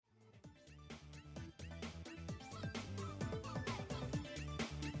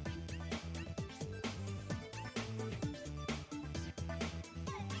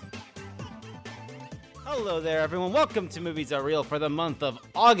Hello there, everyone. Welcome to Movies Are Real for the month of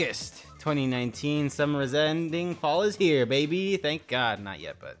August 2019. Summer is ending. Fall is here, baby. Thank God. Not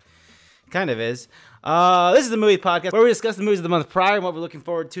yet, but kind of is. This is the movie podcast where we discuss the movies of the month prior and what we're looking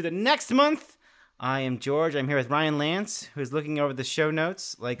forward to the next month. I am George. I'm here with Ryan Lance, who's looking over the show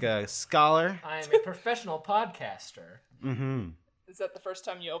notes like a scholar. I am a professional podcaster. Mm-hmm. Is that the first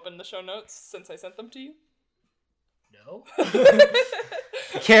time you opened the show notes since I sent them to you? No.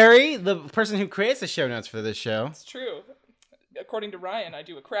 Carrie, the person who creates the show notes for this show. It's true. According to Ryan, I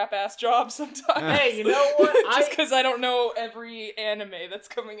do a crap-ass job sometimes. Hey, you know what? Just because I don't know every anime that's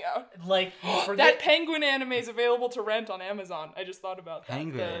coming out. Like, that Penguin anime is available to rent on Amazon. I just thought about that.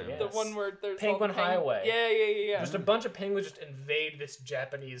 Penguin. The one where there's Penguin all the Highway. Yeah. Just a bunch of penguins just invade this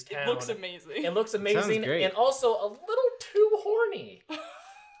Japanese town. It looks amazing. It looks amazing. Sounds great. And also a little too horny.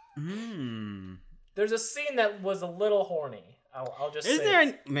 Hmm. There's a scene that was a little horny. I'll just say.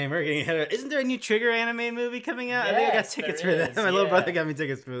 We're getting ahead of it. Isn't there a new Trigger anime movie coming out? I think I got Yes, tickets there for that. is, My little yeah. brother got me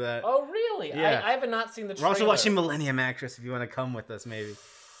tickets for that. Oh, really? Yeah. I have not seen the We're trailer. also watching Millennium Actress if you want to come with us, maybe.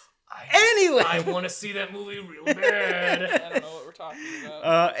 Anyway. I want to see that movie real bad. I don't know what we're talking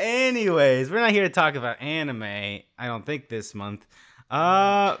about. Anyways, we're not here to talk about anime, I don't think, this month.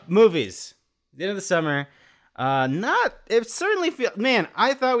 Movies. The end of the summer. It certainly feels, man,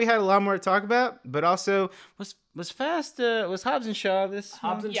 I thought we had a lot more to talk about, but also, was Hobbs and Shaw this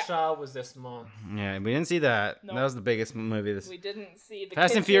Hobbs and Yeah. Shaw was this month. Yeah, we didn't see that. Nope. That was the biggest movie this. We didn't see the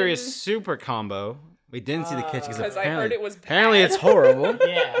Fast and kitchen. Furious super combo. We didn't see the kitchen Because I heard it was bad. apparently it's horrible.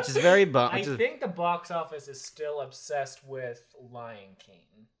 Yeah. Which is very bummed. I think the box office is still obsessed with Lion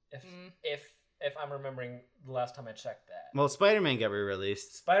King. If I'm remembering the last time I checked that. Well, Spider-Man got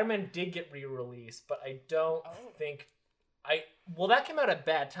re-released. Spider-Man did get re-released, but I don't think that came out at a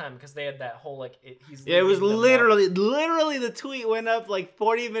bad time because they had that whole he's Yeah, it was leaving the literally the tweet went up like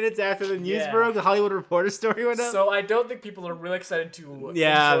 40 minutes after the news Yeah. broke. The Hollywood Reporter story went up. So I don't think people are really excited to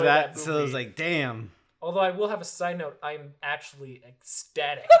yeah, enjoy that so it was movie. like, damn. Although I will have a side note, I'm actually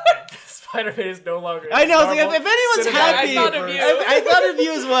ecstatic that Spider-Man is no longer. I know. I was like, normal if anyone's cinematic happy, I thought of you. I thought of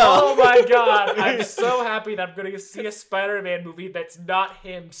you as well. Oh my god, I'm so happy that I'm going to see a Spider-Man movie that's not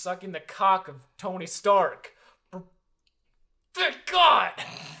him sucking the cock of Tony Stark. Thank God!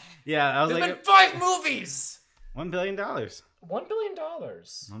 Yeah, I was There's like, been 5 movies! $1 billion. $1 billion.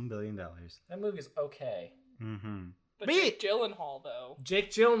 $1 billion. That movie's okay. Mm-hmm. But Me- Jake Gyllenhaal, though.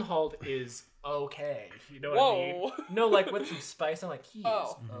 Jake Gyllenhaal is okay. You know what I Whoa. mean? No, like with some spice. I'm like, he is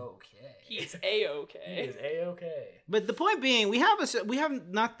okay. He's He A-okay. is a-okay. But the point being, we have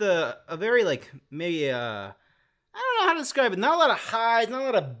not a very like maybe I don't know how to describe it. Not a lot of highs, not a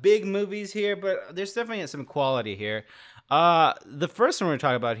lot of big movies here, but there's definitely some quality here. The first one we're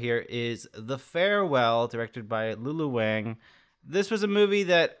talking about here is The Farewell, directed by Lulu Wang. This was a movie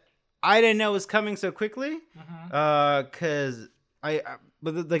that I didn't know was coming so quickly, because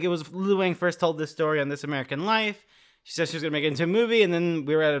it was Lulu Wang first told this story on This American Life. She said she was gonna make it into a movie, and then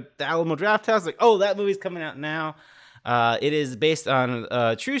we were at the Alamo Draft House, like, oh, that movie's coming out now. It is based on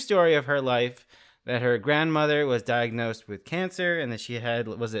a true story of her life, that her grandmother was diagnosed with cancer, and that she had,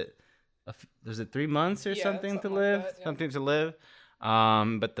 was it 3 months or Yeah, something to something like live? that, yeah. Something to live.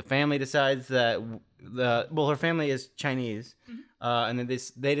 But the family decides that her family is Chinese, and then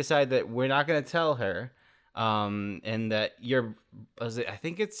they decide that we're not going to tell her, and that I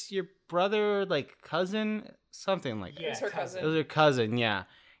think it's your brother, like cousin, something like that. Yeah, It's her It cousin. was her cousin, yeah.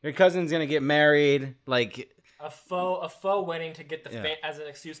 Your cousin's gonna get married, like A faux wedding to get the Yeah. as an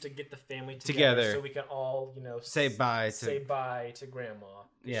excuse to get the family Together. together, so we can all say bye to, say bye to grandma.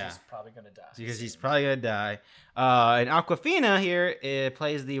 Yeah. She's probably gonna die because she's soon. probably gonna die. And Awkwafina here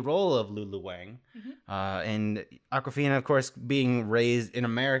plays the role of Lulu Wang, and Awkwafina, of course, being raised in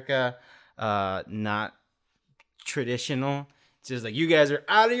America, not traditional. It's just like, you guys are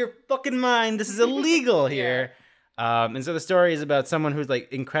out of your fucking mind. This is illegal here. And so the story is about someone who's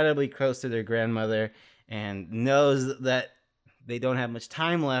like incredibly close to their grandmother and knows that they don't have much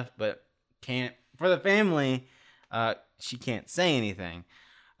time left, but can't, for the family, she can't say anything.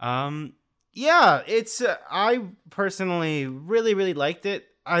 It's I personally really, really liked it.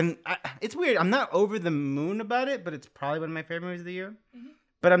 It's weird. I'm not over the moon about it, but it's probably one of my favorite movies of the year.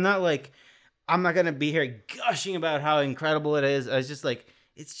 But I'm not gonna be here gushing about how incredible it is. It's just like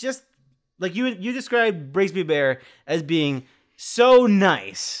you described Brigsby Bear as being so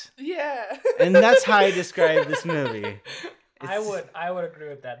nice, Yeah. and that's how I describe this movie. I would agree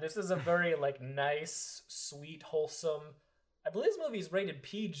with that. This is a very nice, sweet, wholesome. I believe this movie's rated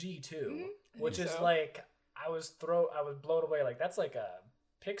PG too, which is so. like I was blown away. Like that's like a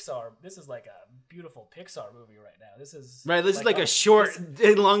Pixar. This is like a beautiful Pixar movie right now. This is Right, this is like a short,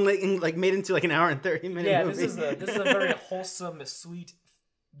 long, like made into like an hour and 30-minute movie. this is a very wholesome, sweet,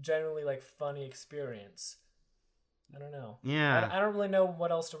 generally like funny experience. I don't know. Yeah. I don't really know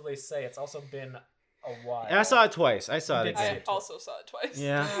what else to really say. It's also been a while. And I saw it twice. I saw it You did again. see I also saw it twice.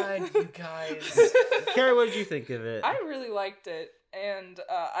 Yeah. God, you guys. Carrie, what did you think of it? I really liked it, and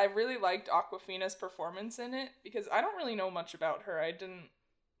I really liked Aquafina's performance in it because I don't really know much about her. I didn't.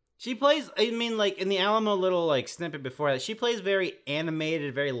 She plays, I mean, like, in the Alamo little, like, snippet before that, she plays very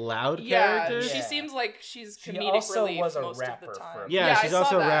animated, very loud characters. She Yeah. seems like she's She comedic also relief was a most rapper of the time. for- Yeah, she's I saw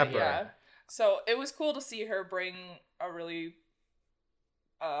also a that, rapper. Yeah. So it was cool to see her bring a really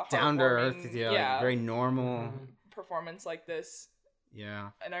Down to earth, heartwarming, yeah, like, very normal. Mhm. performance like this.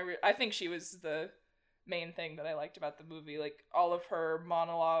 Yeah. And I think she was the main thing that I liked about the movie. Like, all of her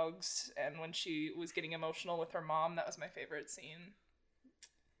monologues, and when she was getting emotional with her mom, that was my favorite scene.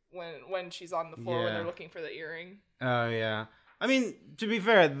 When she's on the floor when Yeah. they're looking for the earring. Oh, yeah. I mean, to be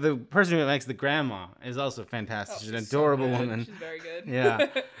fair, the person who makes the grandma is also fantastic. She's an she's so adorable good. woman. She's very good. Yeah.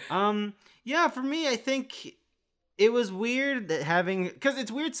 Yeah, for me, I think it was weird that because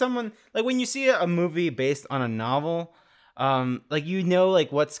it's weird someone, like, when you see a movie based on a novel, like, you know,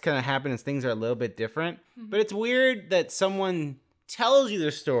 like, what's gonna happen as things are a little bit different, but it's weird that someone tells you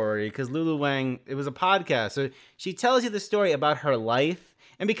the story, because Lulu Wang, it was a podcast, so she tells you the story about her life,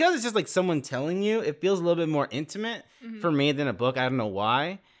 and because it's just, like, someone telling you, it feels a little bit more intimate for me than a book. I don't know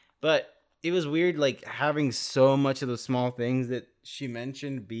why, but it was weird, like, having so much of the small things that she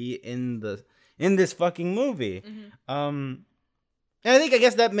mentioned be in this fucking movie. And I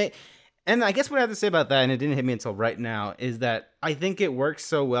guess that and I guess what I have to say about that, and it didn't hit me until right now, is that I think it works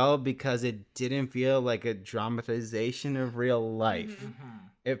so well because it didn't feel like a dramatization of real life.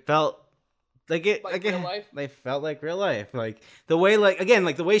 It felt like it Like again. real life? They felt like real life, like the way, like, again,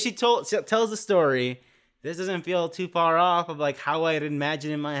 like the way she tells the story. This doesn't feel too far off of like how I'd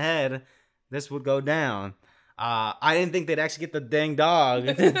imagine in my head this would go down. I didn't think they'd actually get the dang dog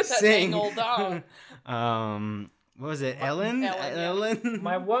to That sing. dang old dog. What was it? Ellen? Ellen,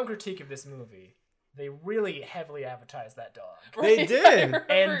 My one critique of this movie, they really heavily advertised that dog. They did.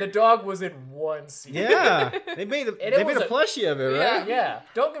 And the dog was in one scene. Yeah, they made And it they made was a plushie of it, right? Yeah.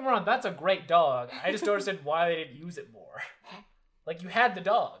 Don't get me wrong, that's a great dog. I just don't understand why they didn't use it more. Like, you had the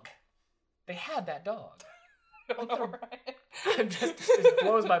dog. They had that dog. It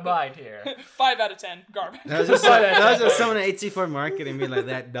blows my mind here. 5 out of 10. Garbage. That was just someone at HC4 marketing being like,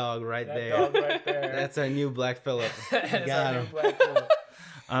 that dog right That there. dog right there. That's our new Black Phillip. That is Got our new him. Black Phillip.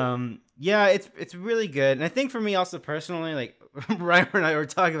 Yeah, it's really good, and I think for me also personally, like Ryan and I were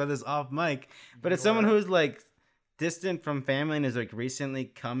talking about this off mic, but it's someone who's like distant from family and is like recently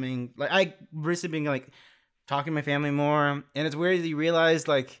coming. Like, I recently been like talking to my family more, and it's weird that you realize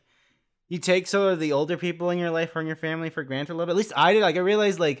like you take some of the older people in your life or in your family for granted a little bit. At least I did. Like, I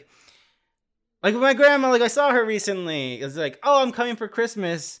realized like with my grandma, like I saw her recently. It's like, oh, I'm coming for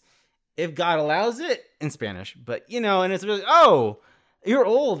Christmas if God allows it, in Spanish, but and it's really, oh, you're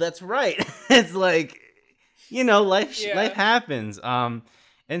old. That's right. It's like, life happens.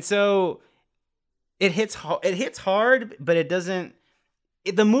 And so it hits hard, but it doesn't.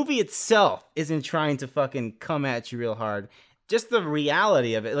 The movie itself isn't trying to fucking come at you real hard. Just the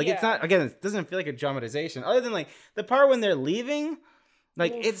reality of it, like it's not. Again, it doesn't feel like a dramatization. Other than like the part when they're leaving,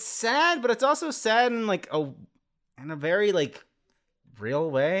 like it's sad, but it's also sad in like in a very like real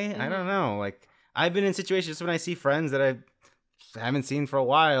way. I don't know. Like, I've been in situations when I see friends that I haven't seen for a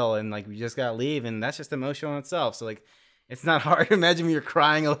while, and like we just gotta leave, and that's just emotional in itself. So like, it's not hard to imagine when you're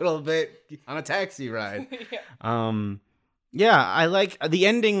crying a little bit on a taxi ride. Yeah, I like the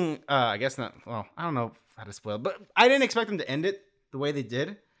ending. I guess not. Well, I don't know how to spoil, but I didn't expect them to end it the way they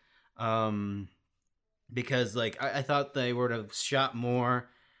did, because like I thought they would have shot more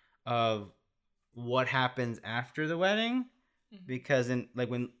of what happens after the wedding, because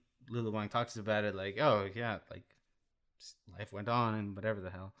when Lulu Wang talks about it, like, oh yeah, like life went on and whatever the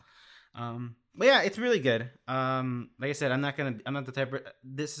hell. But yeah, it's really good. Like I said, I'm not the type of,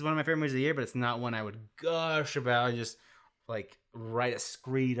 this is one of my favorite movies of the year, but it's not one I would gush about, just like write a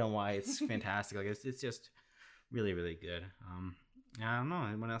screed on why it's fantastic. Like it's just really, really good. I don't know.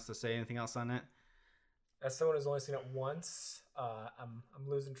 Anyone else to say anything else on it? As someone who's only seen it once, I'm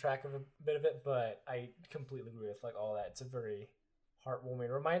losing track of a bit of it, but I completely agree with like all that. It's a very heartwarming.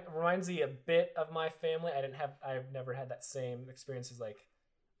 Reminds me a bit of my family. I've never had that same experience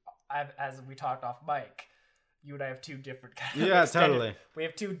as we talked off mic. You and I have two different kind of extended, totally. We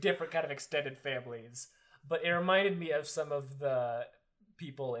have two different kind of extended families, but it reminded me of some of the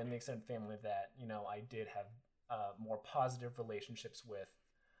people in the extended family that I did have more positive relationships with.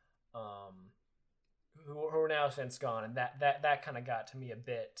 who are now since gone, and that kind of got to me a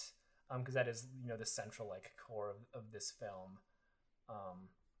bit, because that is the central like core of this film,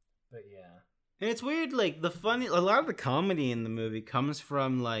 but yeah. And it's weird, like a lot of the comedy in the movie comes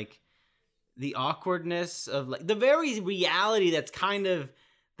from like the awkwardness of like the very reality that's kind of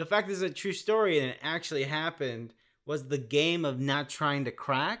the fact this is a true story and it actually happened was the game of not trying to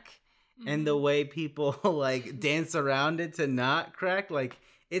crack and the way people like dance around it to not crack. Like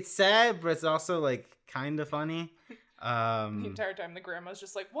it's sad, but it's also like kind of funny. The entire time the grandma's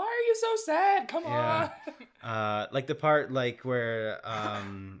just like, why are you so sad? Come on. Like the part like where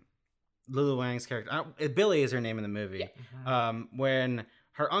Lulu Wang's character, Billy is her name in the movie. Yeah. When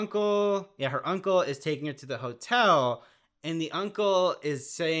her uncle is taking her to the hotel, and the uncle is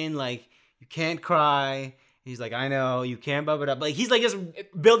saying like, "You can't cry." He's like, "I know you can't bub it up." Like he's like just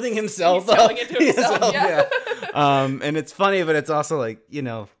building himself up. Telling it to himself. Yeah. And it's funny, but it's also like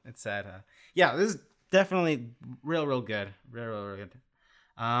it's sad. Yeah, this is definitely real good, real good.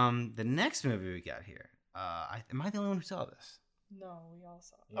 The next movie we got here. Am I the only one who saw this? No, we all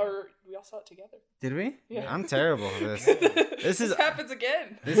saw it. Yeah. Or we all saw it together. Did we? Yeah. I'm terrible at this. This happens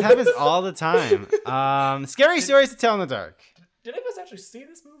again. This happens all the time. Scary stories to tell in the dark. Did any of us actually see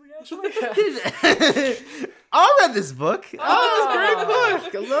this movie? Actually, I read this book. Oh, it's a great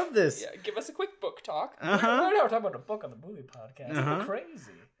book. I love this. Yeah, give us a quick book talk. Right now we're talking about a book on the movie podcast. Uh-huh.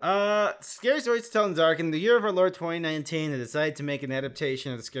 Crazy. Scary Stories to Tell in the Dark. In the year of our Lord 2019, they decided to make an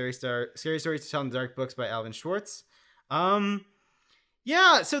adaptation of the Scary Stories to Tell in the Dark books by Alvin Schwartz.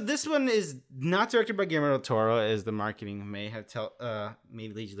 Yeah, so this one is not directed by Guillermo del Toro, as the marketing may have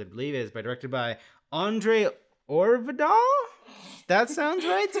maybe lead you to believe it is, but directed by Andre Orvidal? That sounds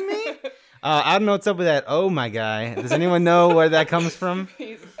right to me. I don't know what's up with that. Oh my guy. Does anyone know where that comes from?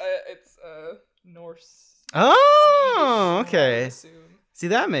 It's Norse. Oh, Swedish, I okay. assume. See,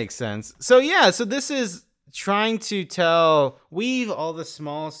 that makes sense. So this is trying to weave all the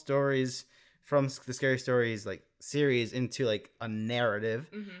small stories from the Scary Stories like series into like a narrative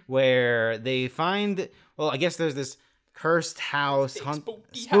where they find, well, I guess there's this cursed house,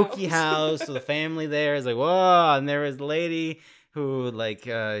 spooky house. So the family there is like, whoa, and there was the lady who like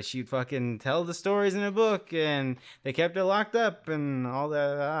she'd fucking tell the stories in a book, and they kept her locked up and all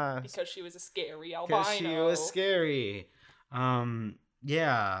that. Because she was a scary albino. Because she was scary.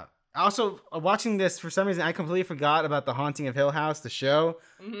 Yeah. Also, watching this, for some reason, I completely forgot about The Haunting of Hill House, the show,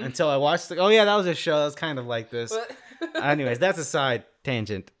 until I watched it. Oh, yeah, that was a show that was kind of like this. Anyways, that's a side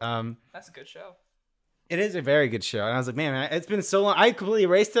tangent. That's a good show. It is a very good show. And I was like, man, it's been so long. I completely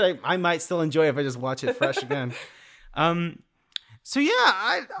erased it. I might still enjoy it if I just watch it fresh again. So, yeah,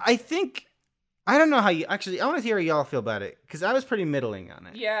 I think... I don't know how you... Actually, I want to hear how y'all feel about it, because I was pretty middling on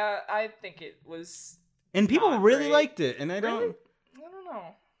it. Yeah, I think it was... And people really great. liked it, and I don't know.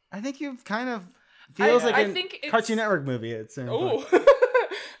 I think it kind of feels like a think Cartoon Network movie at some point. Oh,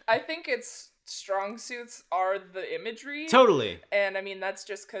 I think its strong suits are the imagery. Totally. And I mean, that's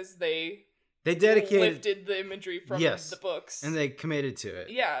just because they dedicated the imagery from the books. and they committed to it.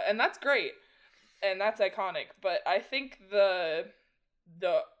 Yeah, and that's great. And that's iconic. But I think the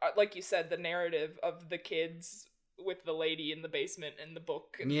like you said, the narrative of the kids with the lady in the basement in the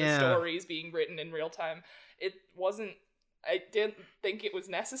book and the stories being written in real time, I didn't think it was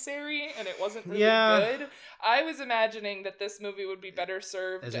necessary, and it wasn't really good. I was imagining that this movie would be better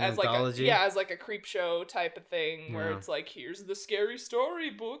served as like a creep show type of thing, where it's like, here's the scary story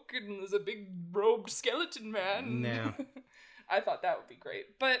book, and there's a big robed skeleton man. No. I thought that would be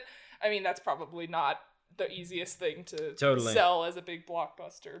great, but I mean, that's probably not the easiest thing to sell as a big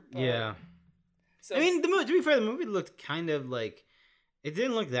blockbuster. But, yeah. So, I mean, to be fair, the movie looked kind of like, it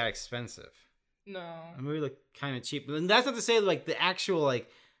didn't look that expensive. No. The movie looked kind of cheap. And that's not to say, like, the actual, like,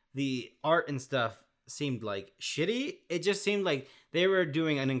 the art and stuff seemed, like, shitty. It just seemed like they were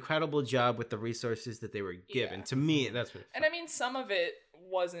doing an incredible job with the resources that they were given. Yeah. To me, that's what it felt. And I mean, some of it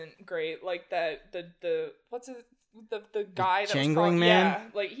wasn't great. Like that, the what's it? The guy that Jangling was called, Man? Yeah,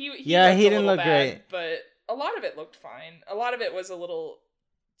 like he he didn't didn't look bad, great. But a lot of it looked fine. A lot of it was a little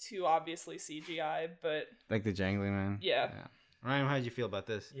too obviously CGI, but Like the Jangling Man? Yeah. Ryan, how did you feel about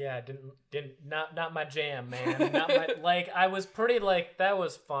this? Yeah, not my jam, man. Not my like. I was pretty like that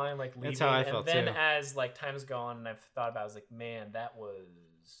was fine. Like leaving, That's how I felt, and then too. as like time's gone and I've thought about it, I was like, man, that was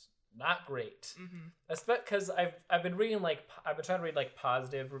not great. Because I've been reading I've been trying to read like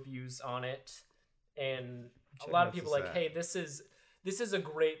positive reviews on it, and a lot of people like, hey, this is a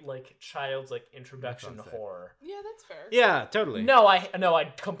great like child's like introduction to horror. yeah, that's fair. Yeah, totally. No, I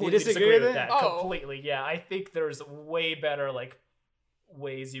completely You disagree disagree with with that. it? Oh. Completely. Yeah, I think there's way better like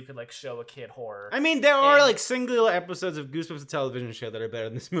ways you could like show a kid horror. I mean, there are And- like singular episodes of Goosebumps the television show that are better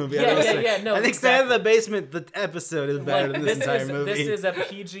than this movie. Yeah, no, I think Stand in the Basement, the episode, is better Like, than this entire movie. This is a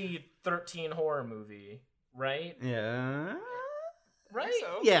PG-13 horror movie, right? Yeah. Right?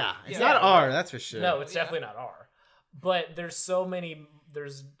 So. Yeah. It's Yeah. not R, that's for sure. No, it's Yeah. definitely not R. But there's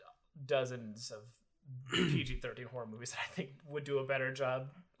dozens of PG-13 horror movies that I think would do a better job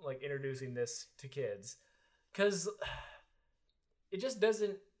like introducing this to kids. Cuz it just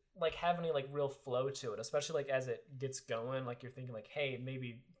doesn't like have any like real flow to it, especially like as it gets going, like you're thinking like, "Hey,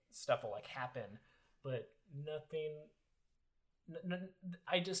 maybe stuff will like happen." But nothing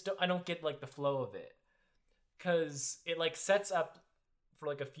I don't get like the flow of it. Cuz it like sets up for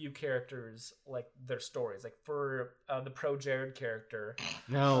like a few characters, like their stories, like for the Pro Jared character,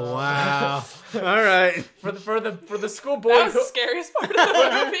 Oh, wow. All right. for the schoolboy, That was the scariest part of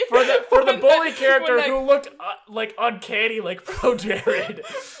the movie. for the When bully they- character when they- who looked like uncanny, like Pro Jared.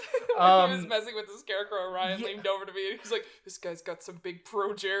 When he was messing with the scarecrow, Ryan yeah. leaned over to me and he's like, "This guy's got some big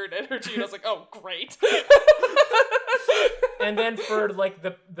Pro Jared energy," and I was like, "Oh, great." And then for like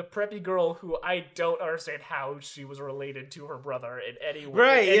the preppy girl who I don't understand how she was related to her brother in any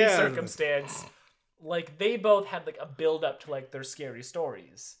Right, in any yeah. circumstance. Like they both had like a build up to like their scary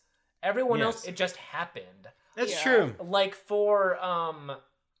stories. Everyone else, Yes. it just happened. That's Yeah. true. Like for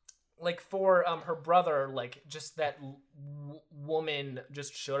her brother, like just that woman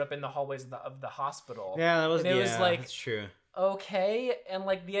just showed up in the hallways of the hospital. Yeah, that was, And it was like, that's true. okay, and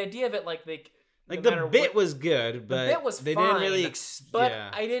like the idea of it, like they Like, no the matter bit what- was good, but bit was they didn't really... fine, but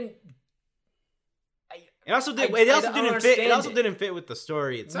yeah. I didn't. It also did. I It also don't didn't fit. It understand also it. didn't fit with the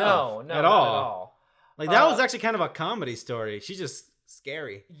story No, itself. no, at not all. at all. Like that was Uh, actually kind of a comedy story. She's just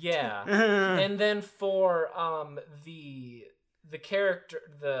scary. Yeah, and and then for the character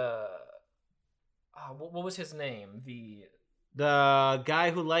what was his name? the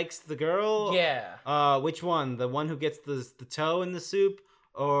guy who likes the girl. Yeah. Which one? The one who gets the toe in the soup,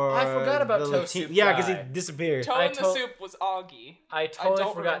 or I forgot about the Toe Latin- Soup Yeah, because he guy. disappeared. Toe I in the to- soup was Augie. I totally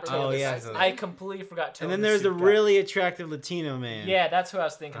don't forgot remember Toe the Oh, other yeah, guy's so- name. I completely forgot Toe And then in the there's the Soup guy. really attractive Latino man. Yeah, that's who I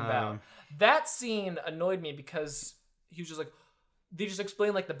was thinking about. Um, That scene annoyed me because he was just like, they just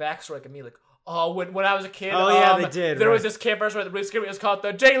explained like the backstory like me, like, oh, when I was a kid, Oh, yeah, they did, There was right. this camp restaurant that really scared me. It was called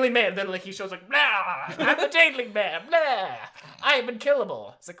the Jangling Man. Then like he shows like, blah, I'm the Jangling Man. Blah, I am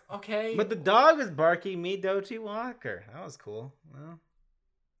unkillable. It's like, okay. But the dog was barking me Doty Walker. That was cool. Well,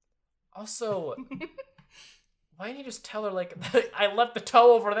 Also, why didn't you just tell her like I left the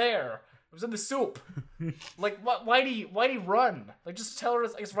toe over there? It was in the soup. Like, what? Why do you run? Like, just tell her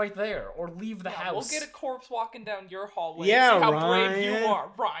it's right there, or leave the Yeah, house. we'll get a corpse walking down your hallway. Yeah, and see how brave you Ryan.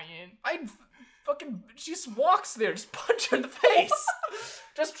 are, Ryan. I'd fucking. She just walks there, just punch her in the face.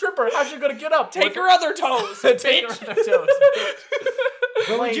 Just trip her. How's she gonna get up? Take her other toes, Take her bitch. other toes.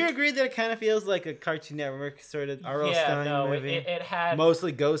 but Like- would you agree that it kind of feels like a Cartoon Network sort of R.L. Yeah, Stein no, movie? it had.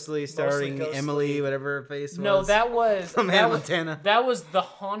 Mostly ghostly, starring ghostly. Emily, whatever her face was. No, that was From that Hannah was, Montana. That was the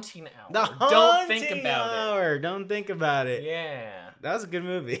haunting hour. The Don't think Haunting about Hour. Don't think about it. it. Yeah, That was a good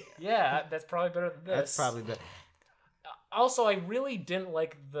movie. yeah, that's probably better than this. That's probably better. Also, I really didn't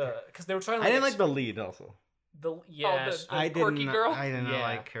like because they were trying to. I didn't like the lead also. the yeah. the- I quirky didn't. girl? I didn't Yeah.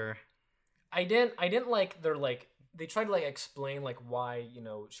 like her. I didn't like their like they tried to like explain like why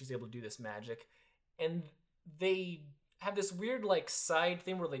she's able to do this magic, and they have this weird like side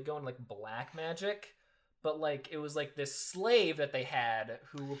thing where they go in like black magic, but like it was like this slave that they had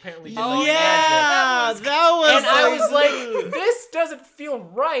who apparently did like magic. yeah, that was. And I was like, this doesn't feel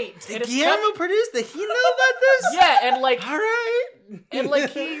right. And Did it's Guillermo produce? Did he know about this? yeah, and like All right. and like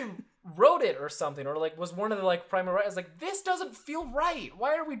he wrote it or something, or like was one of the like primary writers. Like, this doesn't feel right.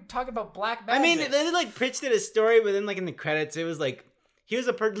 Why are we talking about black I magic? mean, they like pitched it as story, but then like in the credits, it was like he was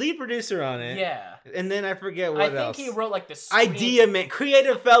a lead producer on it. yeah. And then I forget what I think else. he wrote like this Idea man,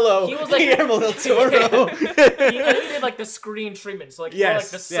 creative fellow. He was like- Guillermo del Toro. he did like the screen treatment. So like he wrote, like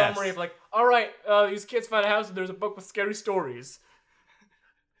Yes, the yes. summary of like, all right, these kids find a house and there's a book with scary stories.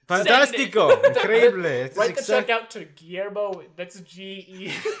 Fantastico, increíble. It's Write the exact- check out to Guillermo. That's GE.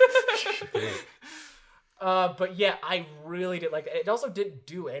 But yeah, I really did like. It also didn't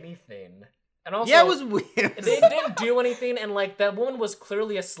do anything, and also Yeah, it was weird. they didn't do anything, and like that woman was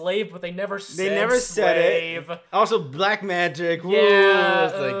clearly a slave, but they never said never said it. slave. Also, black magic. Woo, Yeah,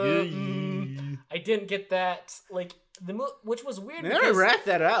 it's like, I didn't get that. Like which was weird. they never because wrapped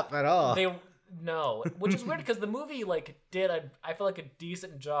that up at all. no, which is weird because the movie like did I feel like a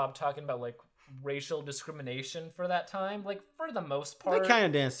decent job talking about like racial discrimination for that time, like for the most They part. kind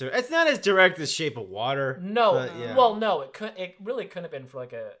of danced through. It's not as direct as Shape of Water. No, but yeah. well, no, it really couldn't have been for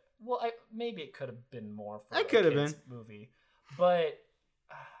like a maybe it could have been more for It a could have kid's movie, but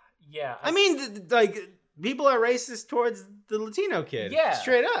Yeah. I mean, like, people are racist towards the Latino kid. Yeah.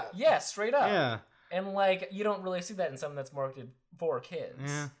 Straight up. Yeah, straight up. Yeah. And like you don't really see that in something that's marketed for kids.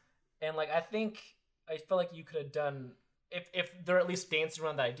 Yeah. And like I feel like you could have done if they're at least dancing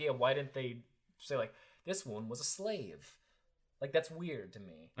around the idea, why didn't they say like this one was a slave? Like that's weird to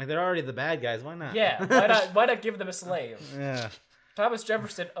me. Like, they're already the bad guys. Why not? Yeah, why not give them a slave? Yeah. Thomas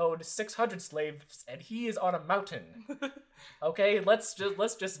Jefferson owned 600 slaves and he is on a mountain. Okay, let's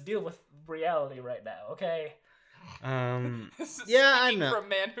just deal with reality right now, okay? This is Yeah, I speaking know. from a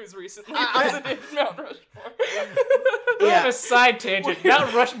man who's recently I- visited Mount Rushmore. We have Yeah. a side tangent.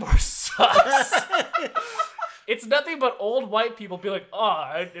 Mount Rushmore sucks. It's nothing but old white people be like,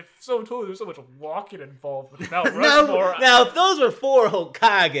 if so told there's so much walking involved with Mount Rushmore. Now, if those were 4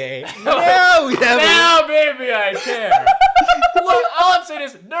 Hokage, now we have Now maybe I care. Look, all I'm saying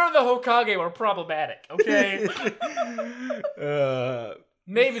is none of the Hokage were problematic, okay?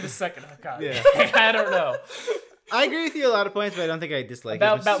 Maybe the second Hokage. Yeah. I don't know. I agree with you a lot of points, but I don't think I dislike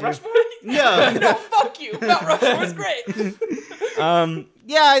About it. Mount Rushmore? No. No, fuck you. Mount Rushmore's great.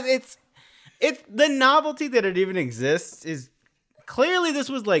 Yeah, it's the novelty that it even exists is clearly this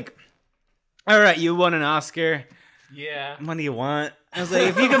was like, all right, you won an Oscar. Yeah. What do you want? I was like,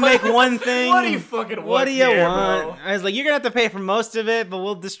 if you can make one thing, What do you fucking want? what do you here, want? bro? I was like, you're gonna have to pay for most of it, but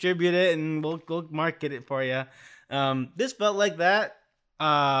we'll distribute it and we'll market it for you. This felt like that.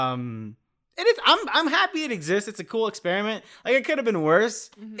 It is. I'm happy it exists. It's a cool experiment. Like, it could have been worse.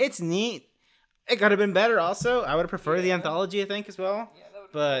 Mm-hmm. It's neat. It could have been better. Also, I would have preferred the Yeah. anthology, I think, as well. Yeah, that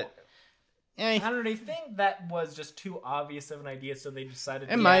would But I don't know. Do you think that was just too obvious of an idea, so they decided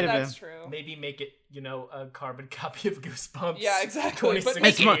It to might have that's been. true. maybe make it, a carbon copy of Goosebumps? Yeah, exactly, but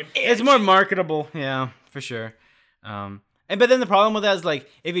 2016. make It's more marketable. Yeah, for sure. But then the problem with that is, like,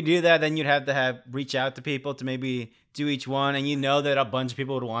 if you do that, then you'd have to reach out to people to maybe do each one, and that a bunch of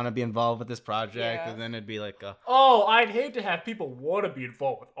people would want to be involved with this project, Yeah. and then it'd be like, Oh, I'd hate to have people want to be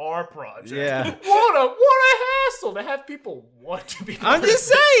involved with our project. Yeah. What a hassle to have people want to be. I'm just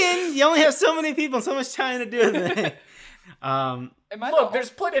saying, you only have so many people and so much time to do a thing. Am I Look, the there's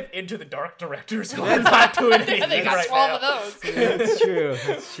plenty of Into the Dark directors who are not doing anything they got right 12 now. of those. That's true.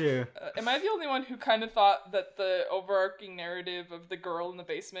 That's true. Am I the only one who kind of thought that the overarching narrative of the girl in the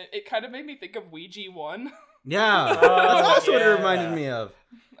basement, it kind of made me think of Ouija 1? Yeah, that's also what it yeah. reminded me of.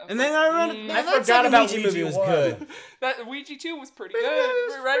 I was And like, then I remember I that forgot second about Ouija movie was Ouija 1. good. That Ouija 2 was pretty Yeah, good.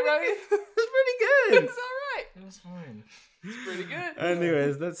 it was Right? It was pretty good. It's alright. It was fine. It's pretty good.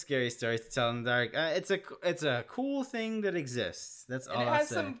 Anyways, that's scary stories to tell in the dark. It's a cool thing that exists. That's all And it I'll has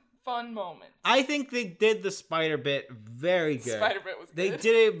say. some fun moments. I think they did the spider bit very good. Spider-Bit was good. They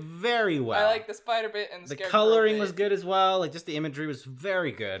did it very well. I like the Spider-Bit and the Scarecrow coloring bit. was good as well. Like, just the imagery was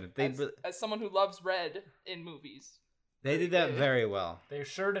very good. As someone who loves red in movies. They did that very well. They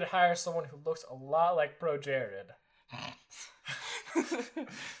sure did hire someone who looks a lot like Bro Jared.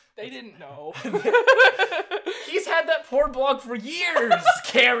 They didn't know. He's had that porn blog for years,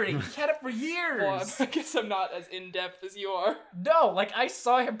 Carrie. He had it for years. Well, I guess I'm not as in-depth as you are. No, like I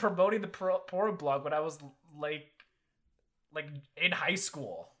saw him promoting the porn blog when I was like in high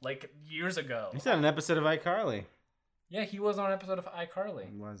school, like years ago. He's on an episode of iCarly. Yeah, he was on an episode of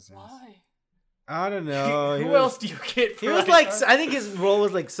iCarly. He was. Why? I don't know. Who else do you get? He for was like, iCarly? I think his role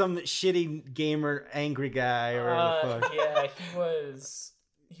was like some shitty gamer, angry guy or whatever the fuck. Yeah,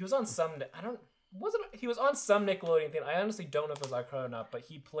 he was on some. He was on some Nickelodeon thing. I honestly don't know if it was iCarly or not, but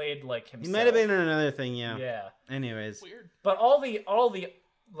he played like himself. He might have been in another thing, yeah. Yeah. Anyways. Weird. But all the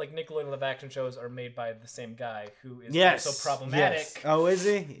like Nickelodeon live action shows are made by the same guy who is Yes. also problematic. Yes. Oh, is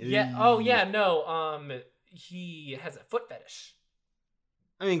he? Yeah. Oh yeah. No. He has a foot fetish.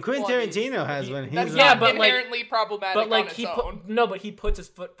 I mean, Quentin Well, I mean, Tarantino has one. That's He's Yeah, not but, like- inherently problematic But like on its own. but he puts his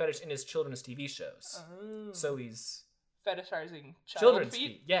foot fetish in his children's TV shows. Oh. So he's fetishizing child children's feet?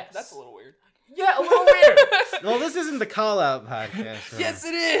 feet. Yes. That's a little weird. Yeah, a little weird. Well, this isn't the call-out podcast. Yes, it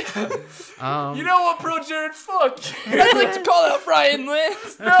is. You know what, Bro Jared? Fuck you. I'd like to call out Brian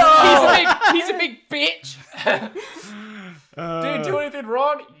Lance. No. He's a big bitch. Did he do anything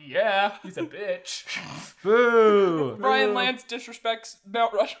wrong? Yeah, he's a bitch. Boo! Brian Lance disrespects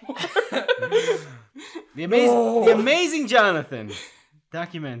Mount Rushmore. The Amazing Jonathan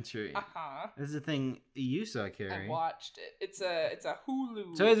documentary. Uh-huh. This is a thing you saw, I Carrie. watched it. It's a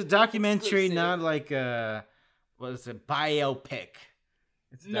Hulu. So it's a documentary, exclusive. not like a biopic.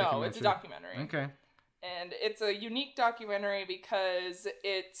 It's No, it's a documentary. Okay. And it's a unique documentary because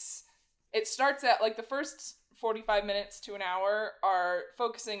it starts at like the first 45 minutes to an hour are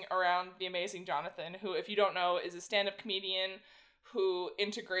focusing around the amazing Jonathan, who, if you don't know, is a stand-up comedian who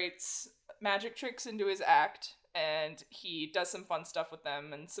integrates magic tricks into his act and he does some fun stuff with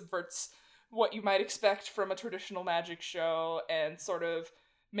them and subverts what you might expect from a traditional magic show and sort of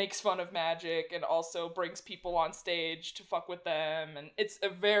makes fun of magic and also brings people on stage to fuck with them. And it's a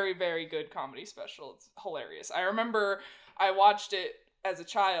very, very good comedy special. It's hilarious. I remember I watched it as a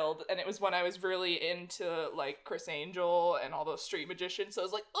child, and it was when I was really into, like, Chris Angel and all those street magicians. So I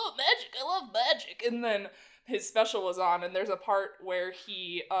was like, oh, magic, I love magic. And then his special was on, and there's a part where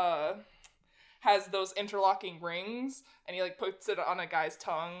he has those interlocking rings, and he, like, puts it on a guy's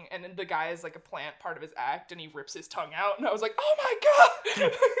tongue, and then the guy is, like, a plant part of his act, and he rips his tongue out, and I was like, oh my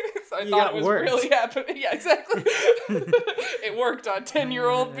god! So I thought it was really happening. Yeah, exactly. It worked on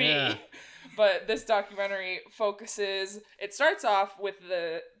 10-year-old me. Yeah. But this documentary focuses, it starts off with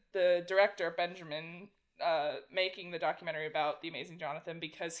the director, Benjamin, making the documentary about the Amazing Jonathan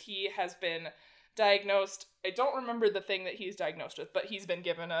because he has been diagnosed, I don't remember the thing that he's diagnosed with, but he's been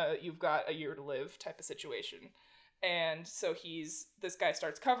given you've got a year to live type of situation. And so this guy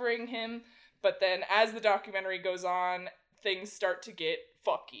starts covering him, but then as the documentary goes on, things start to get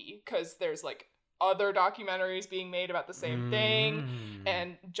fucky, because there's, like, other documentaries being made about the same thing,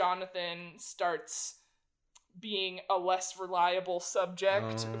 and Jonathan starts being a less reliable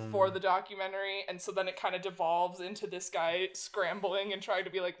subject for the documentary, and so then it kind of devolves into this guy scrambling and trying to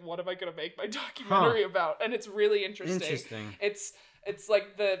be like, what am I gonna make my documentary about? And it's really interesting. It's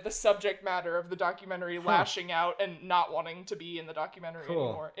like the subject matter of the documentary lashing out and not wanting to be in the documentary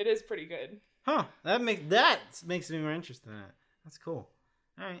anymore. It is pretty good. That makes me more interested in it. That's cool.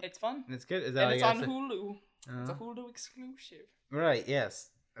 All right. It's fun. It's good. Is that and it's on Hulu. It's a Hulu exclusive. Right, yes.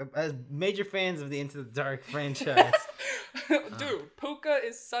 As major fans of the Into the Dark franchise. Dude, Puka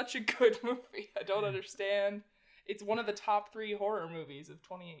is such a good movie. I don't understand. It's one of the top 3 horror movies of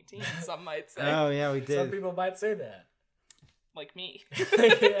 2018, some might say. Oh, yeah, we did. Some people might say that. Like me.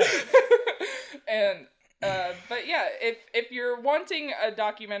 Yeah. And but yeah, if you're wanting a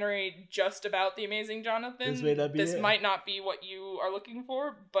documentary just about the Amazing Jonathan, this might not be what you are looking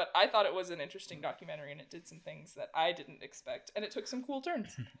for, but I thought it was an interesting documentary, and it did some things that I didn't expect, and it took some cool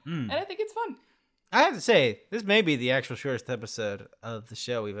turns. And I think it's fun. I have to say, this may be the actual shortest episode of the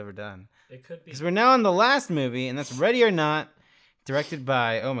show we've ever done. It could be. Because we're now on the last movie, and that's Ready or Not, directed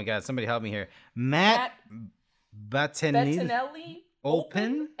by, oh my god, somebody help me here, Matt Bettinelli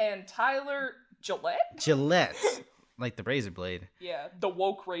Olpin and Tyler Gillette, like the razor blade. Yeah, the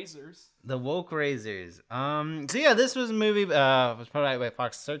woke razors. So yeah, this was a movie. Was put out by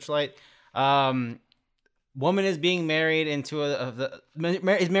Fox Searchlight. Woman is being married into is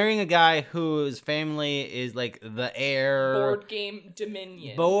marrying a guy whose family is like the heir. Board Game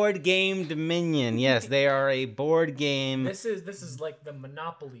Dominion. Yes, they are a board game. This is like the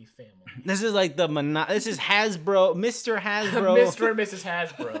Monopoly family. This is like this is Hasbro, Mr. Hasbro, Mr. and Mrs.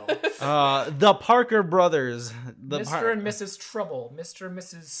 Hasbro. The Parker brothers, Mr. and Mrs. Trouble, Mr. and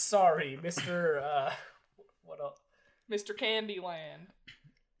Mrs. Sorry, Mr. What else? Mr. Candyland.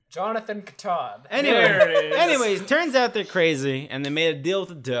 Jonathan Cotton. Anyways, turns out they're crazy, and they made a deal with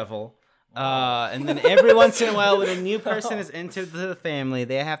the devil. And then every once in a while, when a new person is entered the family,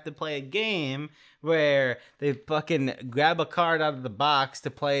 they have to play a game where they fucking grab a card out of the box to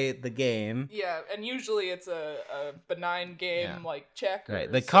play the game. Yeah, and usually it's a benign game like checkers.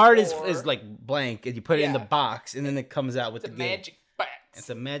 Right, the card is like blank, and you put it in the box, and then it comes out with the game. Magic box. It's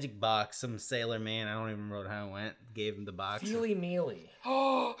a magic box. Some sailor man, I don't even remember how it went, gave him the box. Feely Mealy.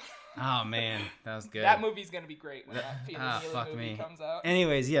 Oh man, that was good. That movie's gonna be great when that Feely Mealy movie comes out.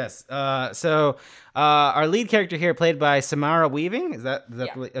 Anyways, yes. So our lead character here, played by Samara Weaving, is that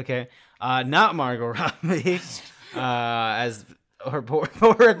okay? Not Margot Robbie, as her poor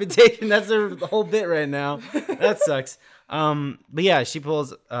reputation. That's her whole bit right now. That sucks. But yeah, she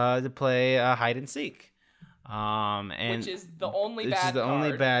pulls to play hide and seek. And which is the only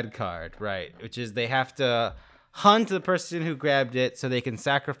bad card, right? Which is they have to hunt the person who grabbed it so they can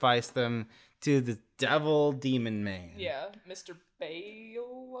sacrifice them to the devil demon man. Yeah, Mr.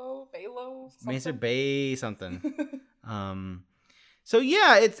 Balo, Mr. Bay something. So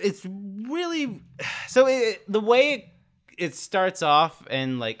yeah, it's really the way it starts off,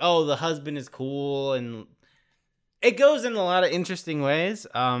 and like, oh, the husband is cool, and it goes in a lot of interesting ways.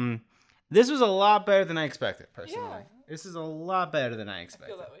 This was a lot better than I expected, personally. Yeah. This is a lot better than I expected.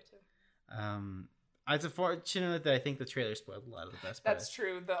 I feel that way too. It's unfortunate that I think the trailer spoiled a lot of the best parts. That's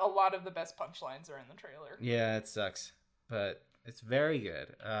true. A lot of the best punchlines are in the trailer. Yeah, it sucks, but it's very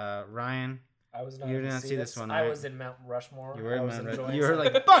good. Ryan, I was not. You did not see this one. Right? I was in Mount Rushmore. You were in Mount Rushmore. You were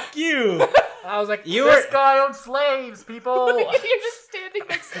like, "Fuck you!" I was like, "This guy owns slaves, people." You're just standing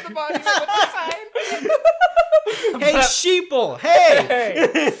next to the monument with the sign. Hey, sheeple!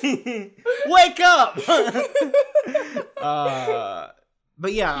 Hey! Wake up!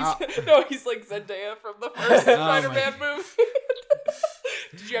 But yeah, He's like Zendaya from the first Spider-Man movie.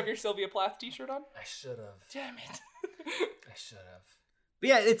 Did you have your Sylvia Plath t-shirt on? I should have. Damn it. I should have. but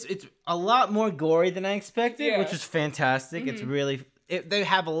yeah, it's a lot more gory than I expected, Yeah. which was fantastic. It's really they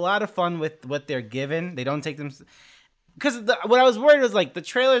have a lot of fun with what they're given. They don't take them because what I was worried was like the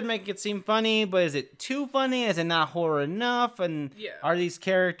trailers make it seem funny, but is it too funny? Is it not horror enough? And are these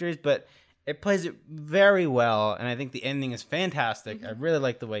characters? But it plays it very well, and I think the ending is fantastic. I really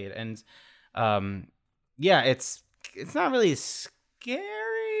like the way it ends. Yeah, it's not really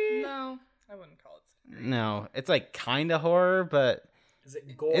scary. No, I wouldn't call it scary. No, it's like kind of horror, but Is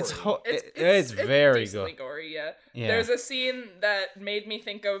it gory? it's very decently good. gory. Yeah. Yeah. There's a scene that made me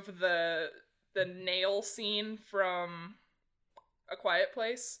think of the nail scene from A Quiet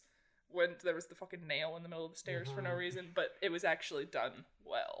Place when there was the fucking nail in the middle of the stairs for no reason, but it was actually done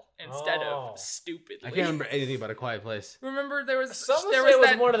well instead of stupidly. I can't remember anything about A Quiet Place. Remember there was Some would there say it was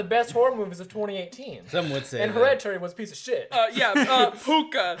that one of the best horror movies of 2018. Some would say And that. Hereditary was a piece of shit.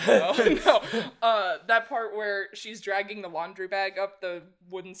 Puka. No. That part where she's dragging the laundry bag up the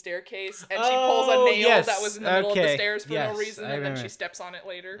wooden staircase and she pulls a nail yes. that was in the middle of the Okay. stairs for Yes, no reason, I and then remember. she steps on it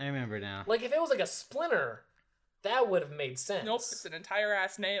later. I remember now. Like, if it was like a splinter, that would have made sense. Nope, it's an entire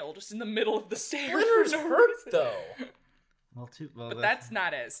ass nail just in the middle of the stairs. Splinters for no hurt, reason. though. Well, But that's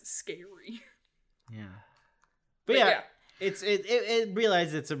not as scary. yeah. But But yeah, yeah. it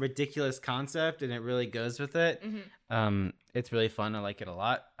realizes it's a ridiculous concept and it really goes with it. It's really fun. I like it a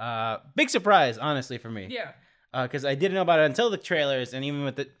lot. Big surprise, honestly, for me. Yeah. Because I didn't know about it until the trailers, and even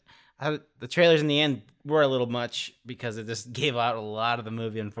with the trailers in the end were a little much because it just gave out a lot of the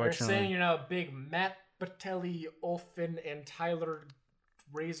movie. You're Unfortunately, saying you're now a big Matt Batelli, Olfen, and Tyler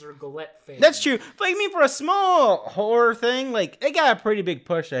Razor Gillette fan. that's true. But I mean, for a small horror thing, like it got a pretty big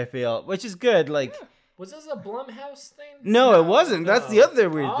push. I feel, which is good. Like, Was this a Blumhouse thing? no, it wasn't. That's the other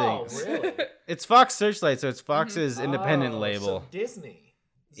weird Oh, thing. really? It's Fox Searchlight, so it's Fox's independent Oh, label. So Disney.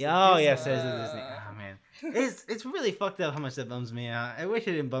 It's Oh Disney. yes, there's a Disney. Oh man, it's really fucked up how much that bums me out. I wish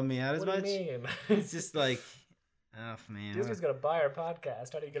it didn't bum me out as What much. do you mean? It's just like, oh man, Disney's gonna buy our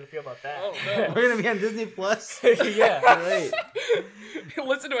podcast. How are you gonna feel about that? Oh, no. we're gonna be on Disney Plus. Yeah. Great.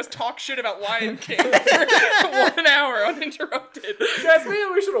 Listen to us talk shit about Lion King for 1 hour uninterrupted. Guys, maybe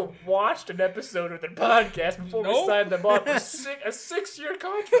we should have watched an episode of their podcast before we Nope. signed them up for a 6-year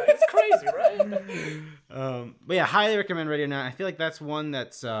contract. It's crazy, right? But yeah, highly recommend Ready or Not. I feel like that's one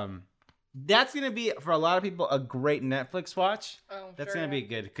that's gonna be for a lot of people a great Netflix watch. Oh, That's sure, gonna yeah. be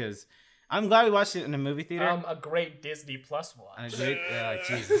good because I'm glad we watched it in a movie theater. A great Disney Plus watch. A great,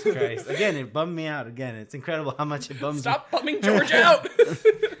 Jesus Christ! Again, it bummed me out. Again, it's incredible how much it bums Stop bumming George out. me.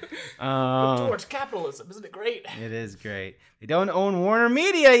 Towards capitalism, isn't it great? It is great. They don't own Warner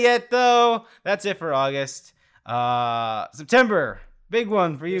Media yet, though. That's it for August. September, big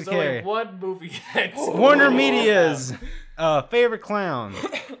one for you, There's only Carrie. one movie that's Warner Media's favorite clown.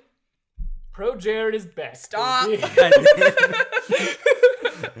 Pro Jared is best. Stop. baby.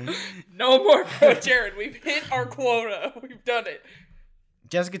 No more Pro Jared. We've hit our quota. We've done it.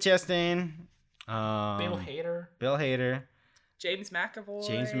 Jessica Chastain. Bill Hader. Bill Hader. James McAvoy.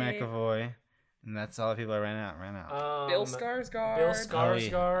 James McAvoy. And that's all the people I ran out. Bill Skarsgård. Bill Oh,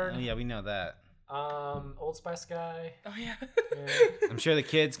 Skarsgård. yeah, we know that. Old Spice guy. Oh yeah. Yeah. I'm sure the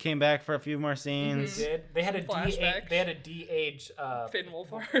kids came back for a few more scenes. Did they had a Flashback. they had a de-age Finn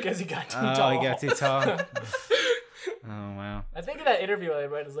Wolfhard. because he got too Oh, tall. he got too tall. Oh, wow. I think in that interview I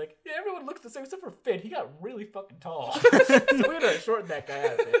read is like, yeah, everyone looks the same except for Finn. He got really fucking tall. So we gotta shorten that guy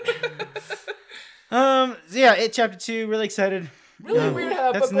out a bit. So yeah, It Chapter 2, really excited. Really weird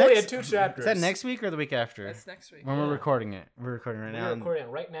how That's book only next- had 2 chapters. Is that next week or the week after? That's next week. When we're recording it. We're recording right now. We're recording it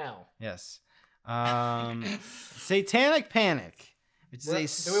right now. Yes. Satanic Panic. Which Do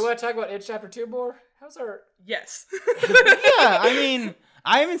is we want to talk about It Chapter 2 more? How's our... Yes. Yeah, I mean,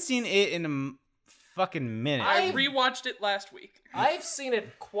 I haven't seen it in a fucking minute. I rewatched it last week. I've seen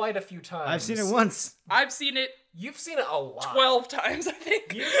it quite a few times. I've seen it once. I've seen it You've seen it a lot. 12 times, I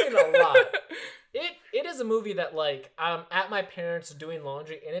think. You've seen it a lot. It is a movie that, like, I'm at my parents' doing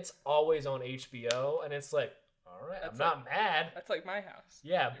laundry, and it's always on HBO, and it's like, all right, That's I'm not mad. That's like my house.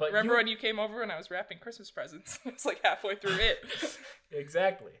 Yeah, but Remember when you came over and I was wrapping Christmas presents? I was like halfway through it.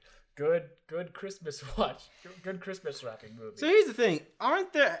 Exactly. Good Christmas watch. Good Christmas wrapping movie. So here's the thing: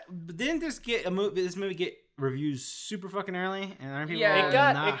 didn't this movie get reviews super fucking early, and aren't people Yeah.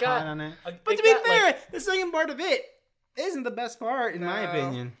 not hot on it? It But to be got, fair, like, the second part of it isn't the best part, in my No.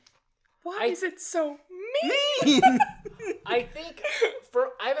 opinion. Why is it so mean? I think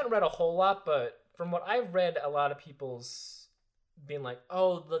I haven't read a whole lot, but from what I've read, a lot of people's being like,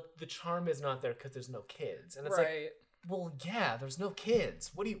 "Oh, the charm is not there because there's no kids," and it's like, well, yeah, there's no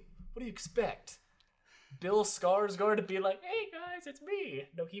kids. What do you expect? Bill Skarsgård to be like, "Hey guys, it's me."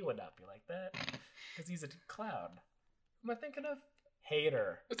 No, he would not be like that because he's a clown. Who am I thinking of?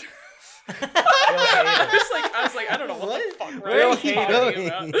 Hader. Bill Hader. I was like, I don't know what the fuck. Bill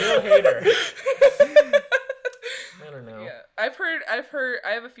Hader. Bill Hader. I don't know. Yeah, I've heard.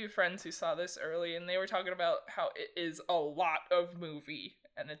 I have a few friends who saw this early, and they were talking about how it is a lot of movie,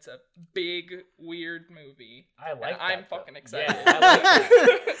 and it's a big, weird movie. I like that. I'm fucking excited. Yeah, I like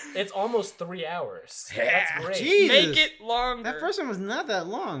that. It's almost 3 hours. Yeah, That's great. Jesus. Make it longer. That first one was not that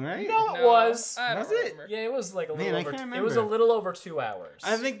long, right? No, it was. I don't Was it? remember. Yeah, it was like a Man, little I over. can't It was a remember. little over 2 hours.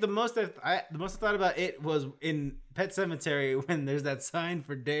 I think the most I thought about it was in Pet Cemetery when there's that sign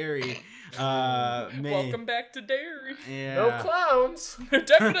for dairy. Man. Welcome back to Dairy. Yeah. no clowns.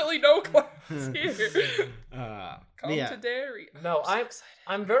 Definitely no clowns here. Come yeah. to Dairy. No, so I'm excited.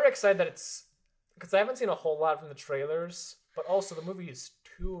 I'm very excited that it's because I haven't seen a whole lot from the trailers, but also the movie is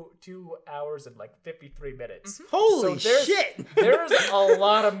 2 hours and like 53 minutes. Holy So there's- shit! There's a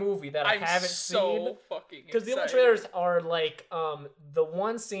lot of movie that I I'm haven't so seen. fucking Because the other excited. trailers are like the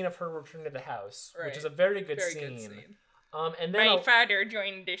one scene of her returning to the house, which Right. is a very good Very scene. good scene. And then My father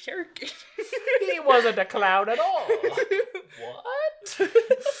joined the circus. he wasn't a clown at all.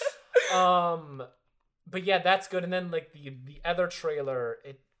 What? But yeah, that's good. And then like the other trailer,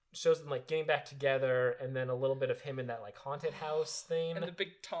 it shows them like getting back together, and then a little bit of him in that like haunted house thing, And the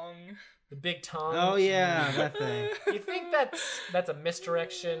big tongue. the big tongue. Oh yeah, that thing. You think that's a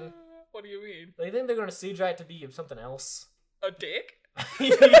misdirection? What do you mean? Do you think they're gonna CGI it to be something else? A dick?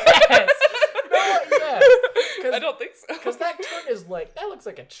 Yes. No, yeah. I don't think so. Because that tongue is like that looks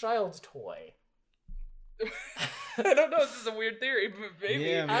like a child's toy. I don't know. This is a weird theory, but maybe.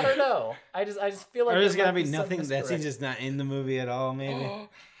 Yeah, I don't know. I just feel like Or there's there gonna might be some nothing that misdirect. scene's just not in the movie at all, maybe.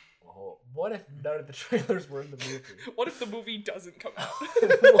 Oh, what if none of the trailers were in the movie? What if the movie doesn't come out?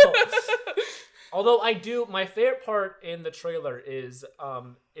 Well, although my favorite part in the trailer is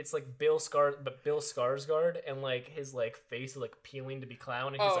it's like Bill Skarsgård and like his like face is like peeling to be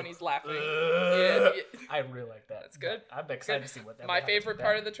clown and he's Oh, like, and he's laughing. "Ugh." Yeah. I really like that. That's good. I'm excited to see what that. My favorite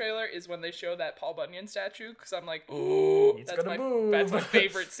part of the trailer is when they show that Paul Bunyan statue, because I'm like, oh, It's that's gonna my move. that's my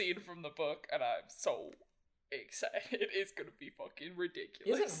favorite scene from the book, and I'm so excited. It's gonna be fucking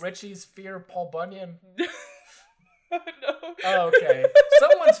ridiculous. Isn't Richie's fear Paul Bunyan? No. Oh, okay.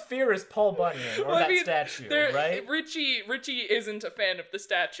 Someone's fear is Paul Bunyan or Well, I that mean, statue, right? Richie isn't a fan of the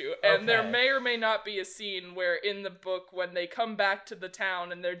statue, and there Okay. may or may not be a scene where in the book when they come back to the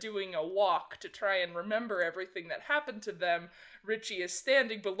town and they're doing a walk to try and remember everything that happened to them, Richie is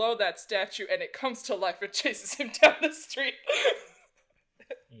standing below that statue and it comes to life and chases him down the street.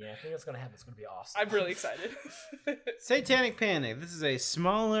 Yeah, I think that's gonna happen. It's gonna be awesome. I'm really excited. Satanic Panic. This is a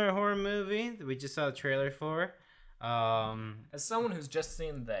smaller horror movie that we just saw the trailer for. As someone who's just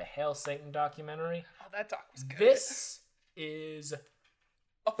seen the Hail Satan documentary, Oh, that doc was good. this is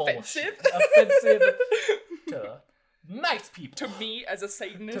offensive. bullshit. Offensive to nice people. To me as a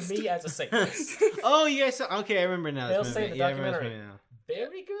Satanist. To me as a Satanist. Oh yes, okay, I remember now. They'll This say movie. the Yeah, I remember this documentary. movie now.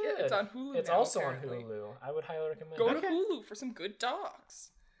 Very good. Yeah, it's on Hulu It's now, also apparently. on Hulu. I would highly recommend Go it. to Hulu for some good docs.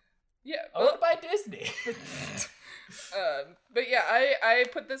 Yeah. Owned by Disney. But yeah, I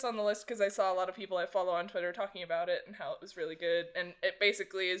put this on the list because I saw a lot of people I follow on Twitter talking about it and how it was really good. And it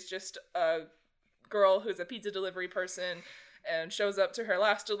basically is just a girl who's a pizza delivery person and shows up to her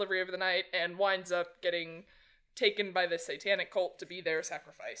last delivery of the night and winds up getting taken by the satanic cult to be their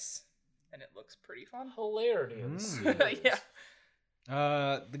sacrifice. And it looks pretty fun. Hilarity. Yeah.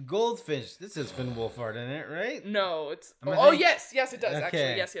 The Goldfish. This is Finn Wolfhard in it, right? No, it's... Am I Oh, thinking- yes, it does, actually.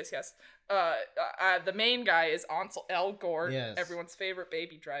 Okay. Yes. The main guy is Ansel Elgort, Yes. everyone's favorite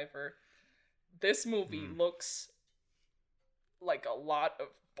baby driver. This movie looks like a lot of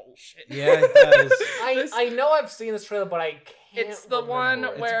bullshit. Yeah, it does. I know I've seen this trailer, but I can't. It's the one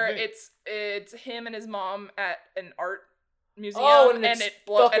remember it. where very- it's him and his mom at an art museum, Oh, and and it it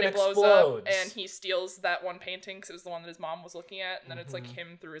blows fucking up, explodes. and he steals that one painting because it was the one that his mom was looking at, and then it's like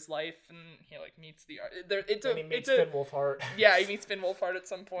him through his life, and he like meets the art. And he meets Finn Wolfhard. Yeah, he meets Finn Wolfhard at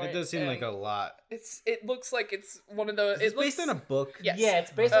some point. It does seem like and a lot. It looks like it's one of those. It's It looks based on a book. Yes. Yeah,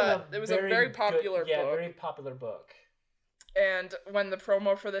 it's based on it was a very good- popular Yeah, book. very popular book. And when the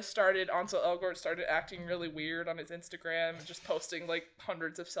promo for this started, Ansel Elgort started acting really weird on his Instagram and just posting like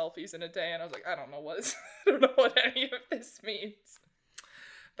hundreds of selfies in a day. And I was like, I don't know what any of this means.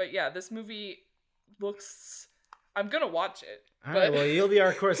 But yeah, this movie looks. I'm gonna watch it. All but right, well, you'll be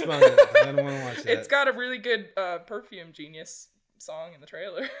our correspondent. 'Cause I don't want to watch that. it's got a really good Perfume Genius song in the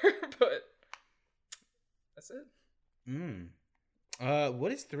trailer, but that's it.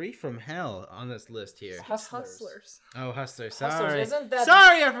 What is 3 from Hell on this list here? Hustlers. Oh, Hustlers. Hustlers, Sorry. isn't that-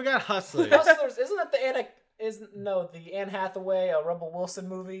 Sorry, I forgot Hustlers. Hustlers, isn't that the Anne Hathaway, Rebel Wilson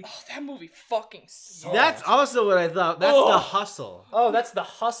movie? Oh, that movie fucking sucks. That's also what I thought. That's the Hustle. Oh, that's The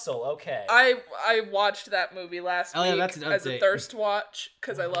Hustle. Okay. I watched that movie last Oh, yeah, week that's an as a update. thirst watch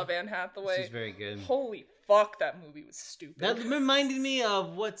because I love Anne Hathaway. She's very good. Holy fuck, that movie was stupid. That reminded me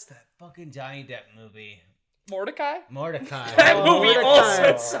of what's that fucking Johnny Depp movie? Mordecai? Mordecai. That Oh, movie Mordecai.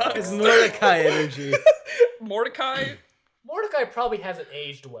 also sucks. It's Mordecai energy. Mordecai? Mordecai probably hasn't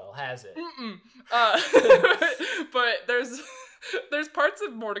aged well, has it? Mm-mm. But there's parts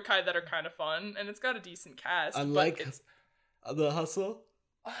of Mordecai that are kind of fun, and it's got a decent cast. Unlike but it's, the Hustle.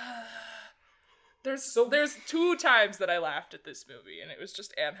 there's 2 times that I laughed at this movie, and it was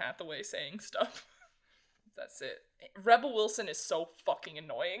just Anne Hathaway saying stuff. That's it. Rebel Wilson is so fucking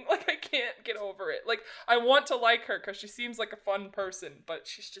annoying. Like, I can't get over it. Like, I want to like her because she seems like a fun person, but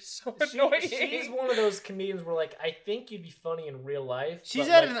she's just so annoying. She's one of those comedians where, like, I think you'd be funny in real life. She's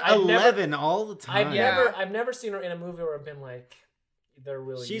but, at like, an 11 all the time. I've never seen her in a movie where I've been like, they're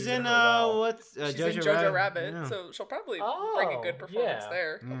really. She's using in her well. what's She's Jojo in Jojo Rabbit. Rabbit, Yeah. so she'll probably Oh, bring a good performance yeah.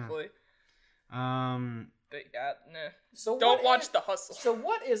 there, Yeah. hopefully. But yeah, nah. So Don't what watch is- The Hustle. So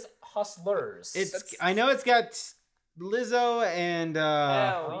what is Hustlers? It's I know it's got Lizzo and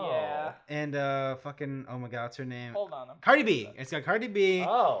Hell yeah. and fucking oh my god, what's her name? Hold on. Cardi B. It's got Cardi B.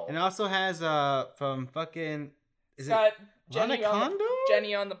 Oh. And it also has from fucking It's got Lana Jenny on, Condor?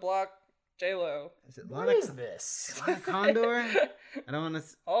 Jenny on the Block, J-Lo. Is it What Lana is this? Lana Condor? I don't want to.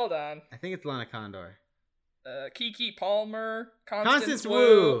 Hold on. I think it's Lana Condor. Kiki Palmer, Constance Wu,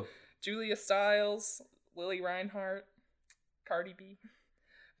 Wu. Julia Stiles, Lily Reinhart, Cardi B.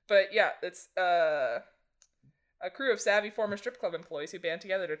 But yeah, it's a crew of savvy former strip club employees who band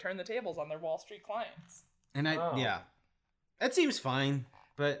together to turn the tables on their Wall Street clients. And Oh. yeah, that seems fine,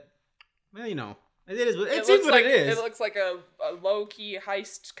 but well, you know, it is. It looks seems what like, it is. It looks like a low key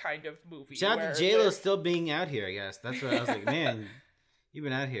heist kind of movie. Shout where out to J-Lo they're- still being out here. I guess that's what I was like. Man, you've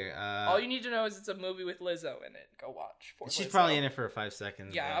been out here. All you need to know is it's a movie with Lizzo in it. Go watch. For She's Lizzo. probably in it for 5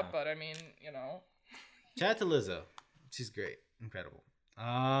 seconds. Yeah, but I mean, you know. Shout out to Lizzo. She's great, incredible.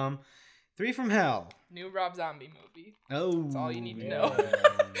 3 from Hell. New Rob Zombie movie. Oh, That's all you need to yeah. know.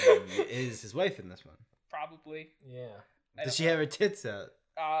 Is his wife in this one? Probably. Yeah. I Does don't she know. have her tits out?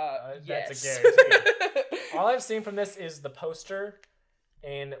 Yes. That's a guarantee. All I've seen from this is the poster,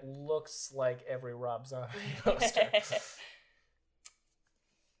 and it looks like every Rob Zombie poster.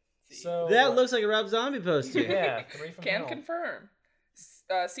 So That looks like a Rob Zombie poster. yeah, 3 from Can Hell. confirm.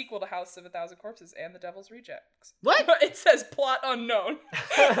 Sequel to House of a Thousand Corpses and The Devil's Rejects. What? It says plot unknown.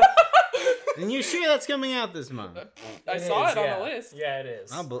 And you're sure that's coming out this month? I It saw is, it on yeah. the list. Yeah, it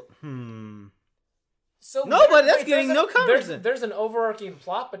is. No, So but that's wait, getting there's no a- coverage. There's an overarching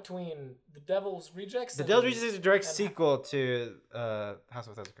plot between The Devil's Rejects. The and- Devil's Rejects is a direct and- sequel to House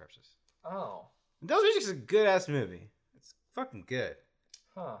of a Thousand Corpses. Oh, The Devil's Rejects is a good ass movie. It's fucking good.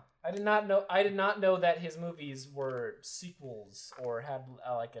 huh. I did not know that his movies were sequels or had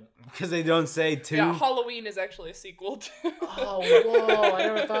like an. Because they don't say two. Yeah, Halloween is actually a sequel to. Oh, whoa! I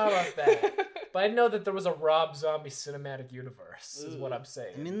never thought about that. But I know that there was a Rob Zombie cinematic universe. Is what I'm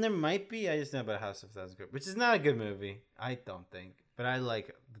saying. I mean, there might be. I just know about House of a Thousand Corpses, which is not a good movie. I don't think, but I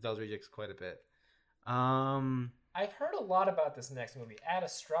like The Devil's Rejects quite a bit. I've heard a lot about this next movie, Ad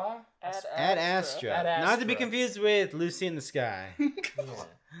Astra. Ad Astra. Ad Not to be Astra. confused with Lucy in the Sky.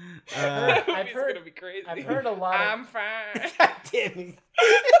 Yeah. I've I've heard, heard- gonna be crazy. I've heard a lot of. I'm fine. God damn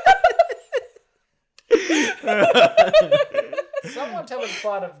it. Someone tell me the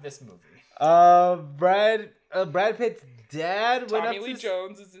plot of this movie. Brad Pitt's dad went Tommy up Lee to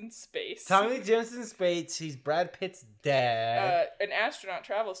Jones is in space. Tommy Lee Jones in space. He's Brad Pitt's dad. An astronaut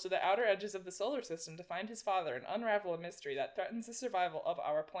travels to the outer edges of the solar system to find his father and unravel a mystery that threatens the survival of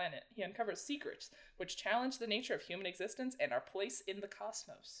our planet. He uncovers secrets which challenge the nature of human existence and our place in the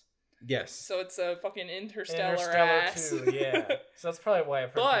cosmos. Yes. So it's a fucking interstellar Interstellar ass. 2, yeah. So that's probably why I've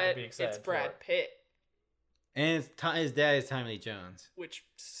heard people But be excited it's for Brad it. Pitt, And his dad is Tommy Lee Jones. which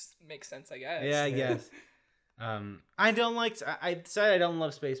makes sense, I guess. Yeah, I Yeah. guess. I don't like. I decided I don't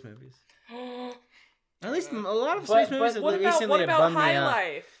love space movies. At least a lot of space But movies have what about recently High bummed me out.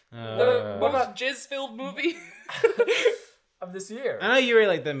 Life? Uh, What about jizz-filled movie? Of this year. I know you really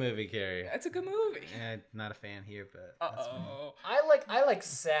like that movie, Carrie. That's a good movie. Yeah, not a fan here, but that's fine. Uh-oh. I like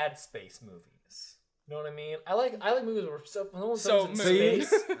sad space movies. You know what I mean? I like movies where when So someone's in Moon.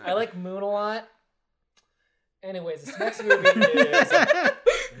 space. I like Moon a lot. Anyways, this next movie is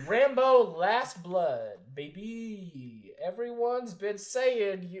Rambo: Last Blood, baby. everyone's been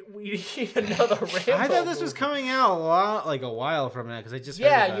saying we need another Rambo. I thought this was movie." coming out a while from now because I just heard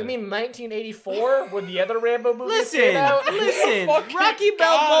Yeah, about you it. mean 1984 when the other Rambo movie came Listen, out? listen. Fucking Rocky God.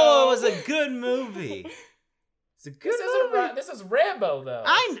 Balboa was a good movie. It's a good movie. This is Rambo though.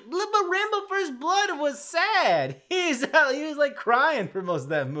 But Rambo First Blood was sad. He was like crying for most of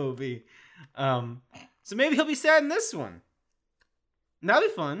that movie. So maybe he'll be sad in this one. That'll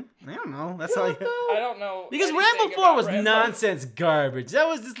be fun. I don't know. That's all. I don't know. Because anything Rambo 4 about was Rambo. nonsense garbage. That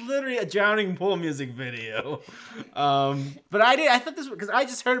was just literally a Drowning Pool music video. But I thought this because I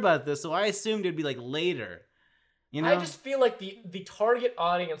just heard about this, so I assumed it'd be like later. You know? I just feel like the target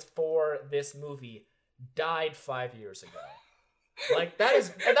audience for this movie died 5 years ago. Like that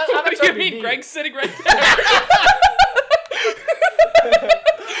is. I'm not What do trying you to be mean? mean. Greg's sitting right there.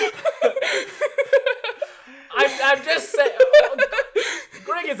 I'm just saying.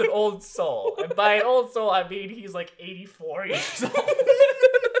 Greg is an old soul, and by an old soul I mean he's like 84 years old.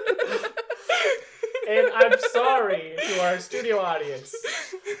 And I'm sorry to our studio audience,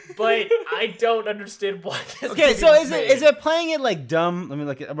 but I don't understand why this Okay, movie so was is made. it playing it like dumb? Let me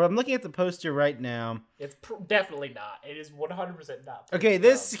look at. I'm looking at the poster right now. It's definitely not. It is 100% not. Okay,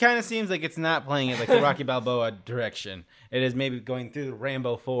 this kind of seems like it's not playing it like the Rocky Balboa direction. It is maybe going through the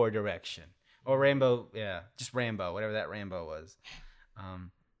Rambo 4 direction. Or Rambo, yeah, just Rambo, whatever that Rambo was.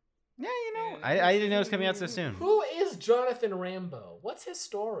 Yeah, you know, I didn't know it was coming out so soon. Who is Jonathan Rambo? What's his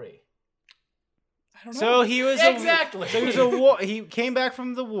story? I don't know. So he was Exactly. So he was a war. He came back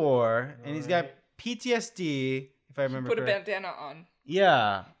from the war, and he's got Right. PTSD, if I remember Put a correctly. bandana on.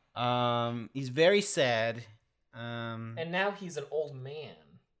 Yeah. He's very sad. And now he's an old man.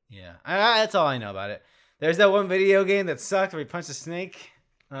 Yeah. That's all I know about it. There's that one video game that sucked where he punched a snake.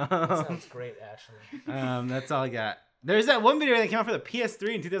 That sounds great, actually. That's all I got. There's that one video that came out for the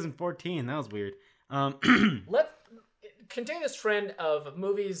PS3 in 2014. That was weird. Let's continue this trend of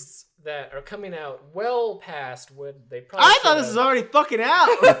movies that are coming out well past when they probably. I thought should this was have. already fucking out.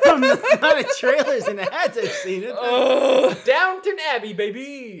 From the amount of trailers and ads I've seen it. Downton Abbey,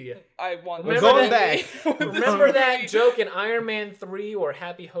 baby. I want. We're this going movie. back. Remember that joke in Iron Man 3 where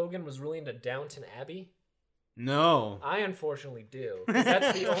Happy Hogan was really into Downton Abbey? No. I unfortunately do. 'Cause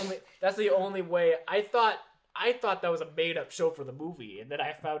that's the only way. I thought that was a made up show for the movie, and then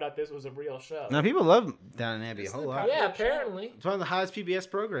I found out this was a real show. Now people love Downton Abbey a This whole is lot. Yeah, apparently. It's one of the hottest PBS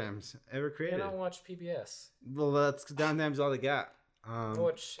programs ever I created. don't watch PBS. Well, that's Downton Abbey's all they got. I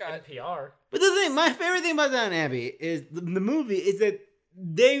watch God. NPR. But the thing, my favorite thing about Downton Abbey is the movie is that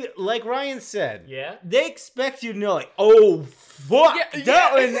they, like Ryan said, Yeah. they expect you to know, like, oh fuck, Yeah,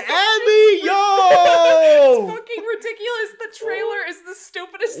 Downton yeah. Abbey, yo, Fucking ridiculous. The trailer is the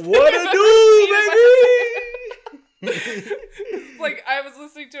stupidest thing what I've to ever do, seen in my baby? It's like I was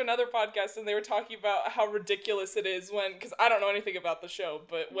listening to another podcast and they were talking about how ridiculous it is when, because I don't know anything about the show,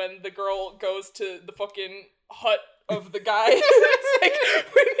 but when the girl goes to the fucking hut of the guy, it's like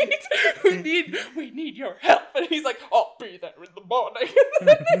we need your help, and he's like, I'll be there in the morning. And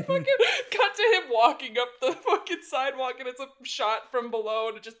then they fucking cut to him walking up the fucking sidewalk, and it's a shot from below,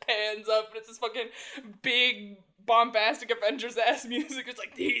 and it just pans up, and it's this fucking big bombastic Avengers ass music. It's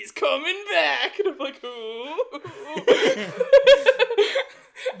like, he's coming back, and I'm like, ooh.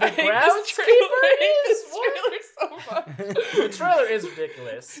 I hate this trailer. I hate this trailer so much. The trailer is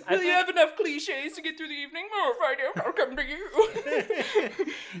ridiculous. Do you have enough cliches to get through the evening? Oh, Friday, I'll come to you.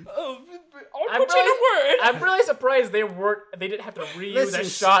 Oh, I'll put in a word. I'm really surprised they didn't have to reuse Listen, a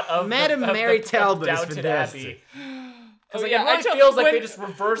shot of Madam of Mary of Talbot is Downton fantastic. Abbey. Oh, Because yeah, it really feels like they just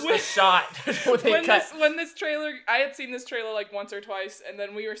reversed the shot when they cut. When this trailer, I had seen this trailer like once or twice, and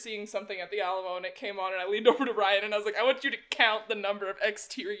then we were seeing something at the Alamo, and it came on, and I leaned over to Ryan, and I was like, I want you to count the number of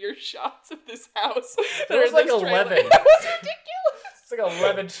exterior shots of this house. There was like 11. That was ridiculous. It's like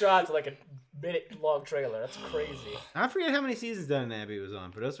 11 shots, like a minute-long trailer. That's crazy. I forget how many seasons Downton Abbey was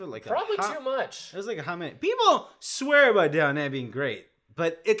on, but those were like Probably a hot, too much. It was like a how many? People swear about Downton Abbey being great.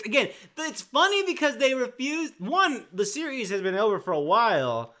 But it's again, it's funny because they refused. One, the series has been over for a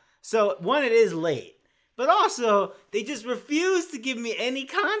while, so one, it is late. But also, they just refuse to give me any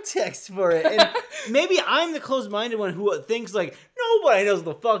context for it. And maybe I'm the closed-minded one who thinks like nobody knows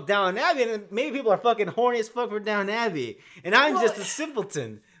the fuck Downton Abbey, and maybe people are fucking horny as fuck for Downton Abbey, and I'm just a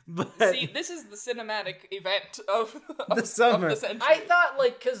simpleton. But See, this is the cinematic event of The summer. Of the century. I thought,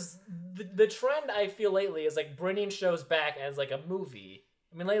 like, because the trend I feel lately is, like, bringing shows back as, like, a movie.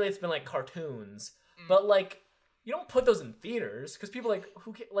 I mean, lately it's been, like, cartoons. But, like, you don't put those in theaters, because people, like,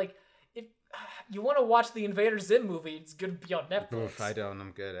 if you want to watch the Invader Zim movie, it's going to be on Netflix. Oof, I don't.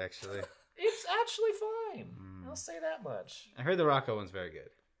 I'm good, actually. It's actually fine. I'll say that much. I heard the Rocco one's very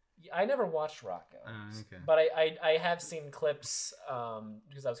good. I never watched Rocco, Okay. but I have seen clips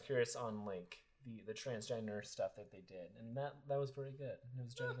because I was curious on like the transgender stuff that they did, and that was very good. It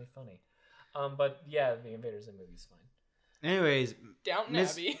was genuinely funny. But yeah, the Invaders Zim movie's fine. Anyways, Downton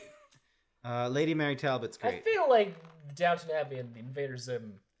Miss- Abbey. Lady Mary Talbot's I great. feel like Downton Abbey and the Invaders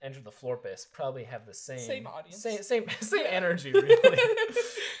Zim Enter the Florpus probably have the same audience. same energy, really.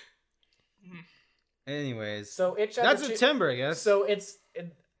 Anyways, So it that's September, I guess. So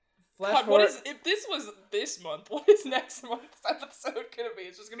flash God, forward. if this was this month, what is next month's episode gonna be?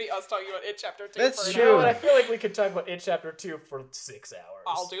 It's just gonna be us talking about It Chapter 2 That's for an true. You know hour. what? I feel like we could talk about It Chapter 2 for 6 hours.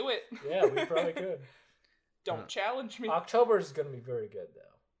 I'll do it. Yeah, we probably could. Don't challenge me. October is going to be very good, though.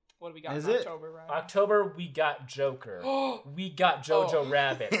 What do we got Is in it? October, Ryan? October, we got Joker. We got Jojo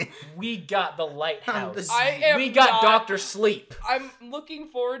Rabbit. We got The Lighthouse. We got Doctor Sleep. I'm looking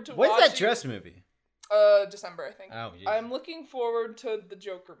forward to When's watching... that dress movie? December, I think. Oh, geez. I'm looking forward to the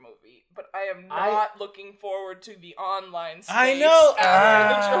Joker movie, but I am not looking forward to the online space I know.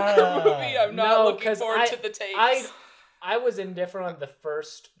 after the Joker movie. I'm not looking forward to the takes. I was indifferent on the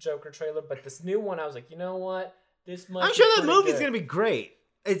first Joker trailer, but this new one, I was like, you know what? This might. I'm sure that movie's gonna be great.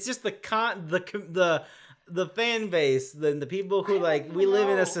 It's just the fan base, the people who we live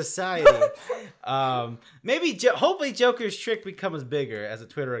in a society. Maybe hopefully Joker's Trick becomes bigger as a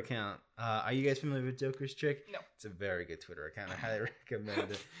Twitter account. Are you guys familiar with Joker's Trick? No. It's a very good Twitter account. I highly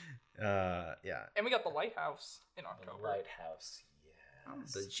recommend it. Yeah. And we got the Lighthouse in October. Lighthouse. I'm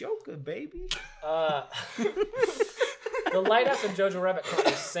the Joker, baby. The Lighthouse and Jojo Rabbit come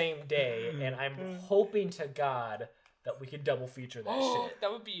the same day, and I'm hoping to God that we can double feature that shit.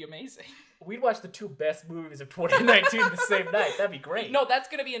 That would be amazing. We'd watch the two best movies of 2019 the same night. That'd be great. No, that's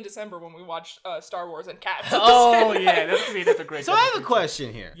gonna be in December when we watch Star Wars and Cats. Oh yeah, that's gonna be another great. So I have a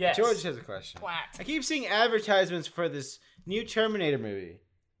question here. Yes. George has a question. What? I keep seeing advertisements for this new Terminator movie.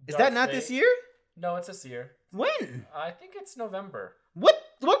 Is Dark that not Fate? this year? No, it's this year. When? I think it's November.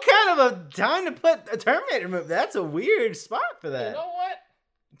 What kind of a time to put a Terminator movie? That's a weird spot for that. You know what?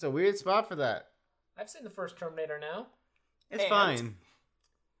 It's a weird spot for that. I've seen the first Terminator now. It's And? fine. Kind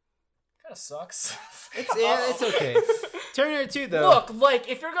of sucks. It's okay. Terminator 2 though. Look, like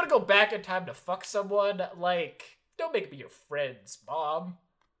if you're gonna go back in time to fuck someone, like don't make me your friends, Bob.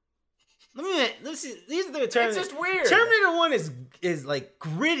 Let's see. These are the Terminator. It's just weird. Terminator 1 is like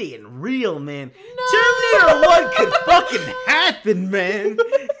gritty and real, man. Terminator 1 could fucking happen, man.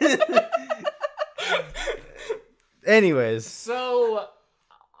 Anyways, So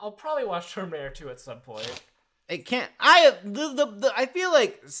I'll probably watch Terminator 2 at some point. it can't. I feel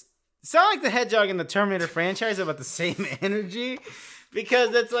like Sound like the Hedgehog and the Terminator franchise have about the same energy, because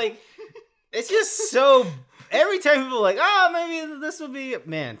it's just so. Every time people are like, oh, maybe this will be,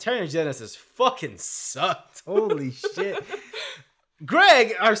 man, Terminator Genesis fucking sucked. Holy shit.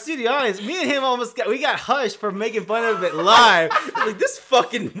 Greg, our studio audience, me and him we got hushed for making fun of it live. Like, this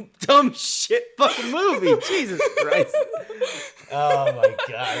fucking dumb shit fucking movie. Jesus Christ. Oh my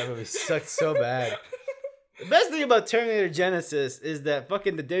god, that movie sucked so bad. The best thing about Terminator Genesis is that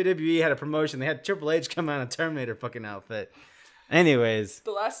fucking the WWE had a promotion. They had Triple H come out in a Terminator fucking outfit. Anyways.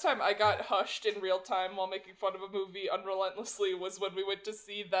 The last time I got hushed in real time while making fun of a movie unrelentlessly was when we went to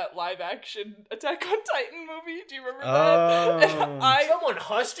see that live action Attack on Titan movie. Do you remember that? And Someone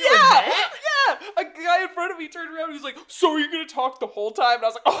hushed you? Yeah! A guy in front of me turned around and he was like, so are you going to talk the whole time? And I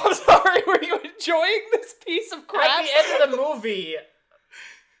was like, oh, I'm sorry, were you enjoying this piece of crap? At the end of the movie,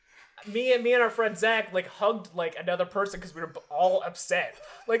 me and our friend Zach hugged another person because we were all upset.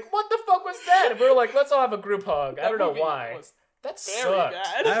 Like, what the fuck was that? And we were like, let's all have a group hug. I don't know why. That Very sucked.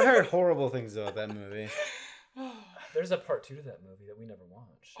 bad. I've heard horrible things about that movie. There's a part 2 to that movie that we never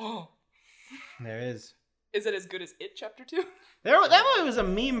watched. Oh. There is. Is it as good as It Chapter 2? That movie was a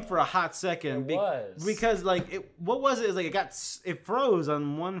meme for a hot second. It was. Because, what was it? It was it froze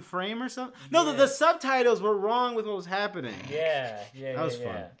on one frame or something? No, Yeah. the subtitles were wrong with what was happening. Yeah. That was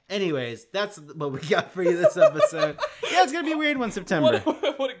fun. Anyways, that's what we got for you this episode. Yeah, it's going to be a weird one in September.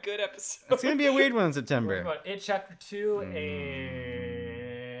 What a good episode. It's going to be a weird one in We're September. about It Chapter 2 and...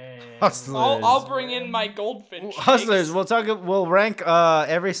 Hustlers. I'll bring in my goldfinch. Hustlers. shakes. We'll rank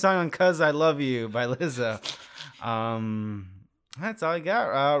every song on "Cause I Love You" by Lizzo. That's all I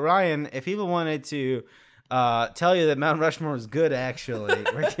got. Ryan, if people wanted to tell you that Mount Rushmore is good, actually,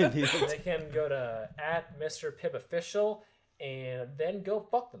 where can people? They can go to @MrPipOfficial and then go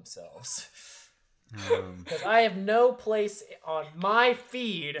fuck themselves. Because I have no place on my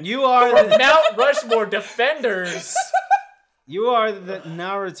feed You are for Mount Rushmore defenders. You are the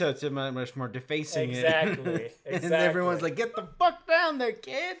Naruto to Mount Rushmore, defacing Exactly. it. Exactly. And everyone's like, get the fuck down there,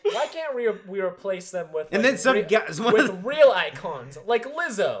 kid. Why can't we replace them with And then some guys, with real icons like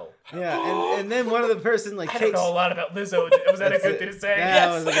Lizzo? Yeah, and then one of the person like I takes. don't know a lot about Lizzo. Was that a good thing to say? Yeah,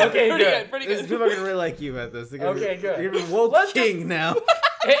 Yes. was a good- Okay, pretty good. Pretty This, good. people are gonna really like you about this. They're gonna Okay, be, good. You're gonna be woke Let's king now.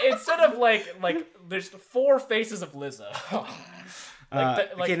 Instead of like there's 4 faces of Lizzo.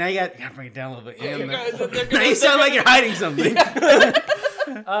 Okay, now you gotta bring it down a little bit. Yeah, Yeah, they're gonna- now you sound like you're hiding something.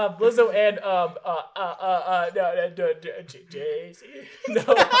 Lizzo and Jay-Z. No,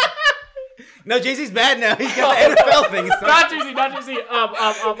 No, Jay-Z's bad now. He's got the NFL thing. It's not Jay-Z.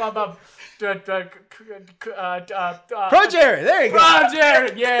 Pro Jared. There you go. Pro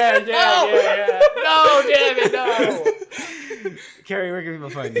Jared. Yeah. No, damn it, no. Carrie, where can people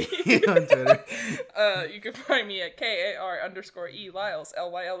find you on Twitter? You can find me at KAR_E Lyles,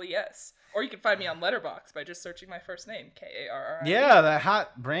 LYLES. Or you can find me on Letterboxd by just searching my first name, KARRI. Yeah, that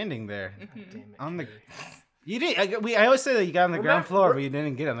hot branding there. Damn it, On the, Carrie. you didn't. I always say that you got on the ground floor, but you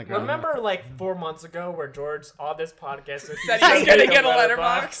didn't get on the ground. Remember like 4 months ago where George on this podcast Said he was gonna get a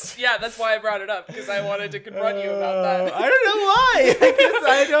letterbox. Yeah, that's why I brought it up, because I wanted to confront you about that. I don't know why. I guess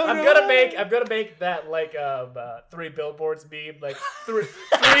I don't. I'm know gonna why. make that like 3 billboards meme, like three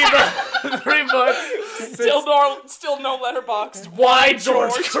books. Still no Letterboxd. Why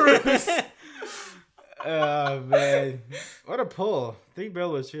George Cruz? Oh man, what a pull! 3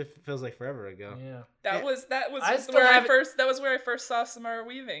 billboards feels like forever ago. Yeah. That was I still where I haven't- first. That was where I first saw Samara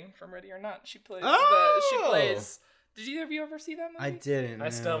Weaving from Ready or Not. She plays. She Oh! plays. Did either of you ever see that movie? I didn't. I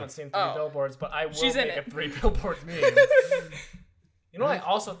still no. haven't seen 3 Oh. billboards, but I will She's in make it. a 3 billboards meme. You know what I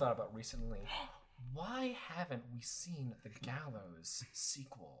also thought about recently? Why haven't we seen the Gallows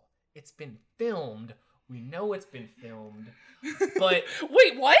sequel? It's been filmed. We know it's been filmed. But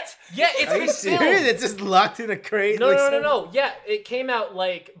Wait, what? yeah, it's Are been you serious? filmed. It's just locked in a crate. No, like no, no, some- no. Yeah, it came out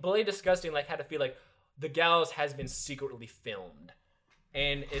like Bloody Disgusting. Like had to feel like the Gallows has been secretly filmed,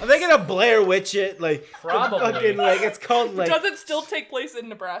 and it's, Are they gonna Blair Witch it? Like Probably. fucking, like it's called like. Does it still take place in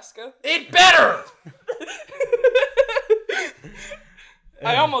Nebraska? It better.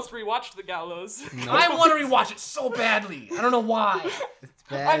 I almost rewatched The Gallows. I want to rewatch it so badly. I don't know why. It's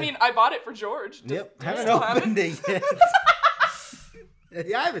bad. I mean, I bought it for George. Yep, Do you haven't still have opened it yet.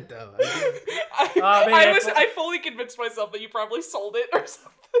 Yeah, I have it though. I fully convinced myself that you probably sold it or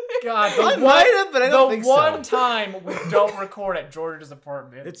something. God, I might have, but I don't the think one so. time we don't record at George's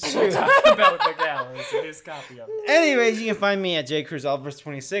apartment. It's we'll true. talk about the Gallows and his copy of it. Anyways, you can find me at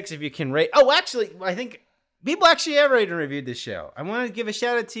jcruzalvarez26 if you can rate. Oh, actually, I think people actually have rated and reviewed this show. I want to give a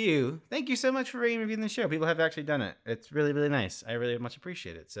shout out to you. Thank you so much for rating and reviewing the show. People have actually done it. It's really, really nice. I really much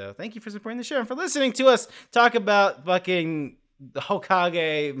appreciate it. So thank you for supporting the show and for listening to us talk about fucking the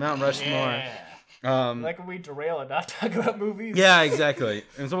Hokage, Mount Rushmore. Yeah. Like when we derail and not talk about movies. Yeah, exactly.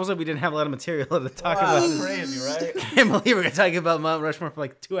 It's almost like we didn't have a lot of material to talk Wow, about. that's crazy, right? I can't believe we're gonna talk about Mount Rushmore for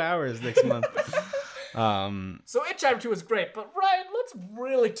like 2 hours next month. So It Chapter 2 is great, but Ryan, let's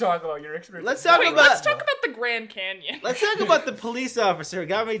really talk about your experience. Let's with talk Mount about- Let's talk about the Grand Canyon. Let's talk about the police officer who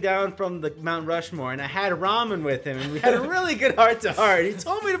got me down from the Mount Rushmore, and I had ramen with him, and we had a really good heart-to-heart. He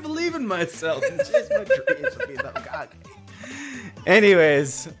told me to believe in myself and chase my dreams to be the Hokage.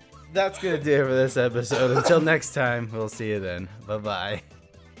 Anyways, that's gonna do it for this episode. Until next time, we'll see you then. Bye-bye.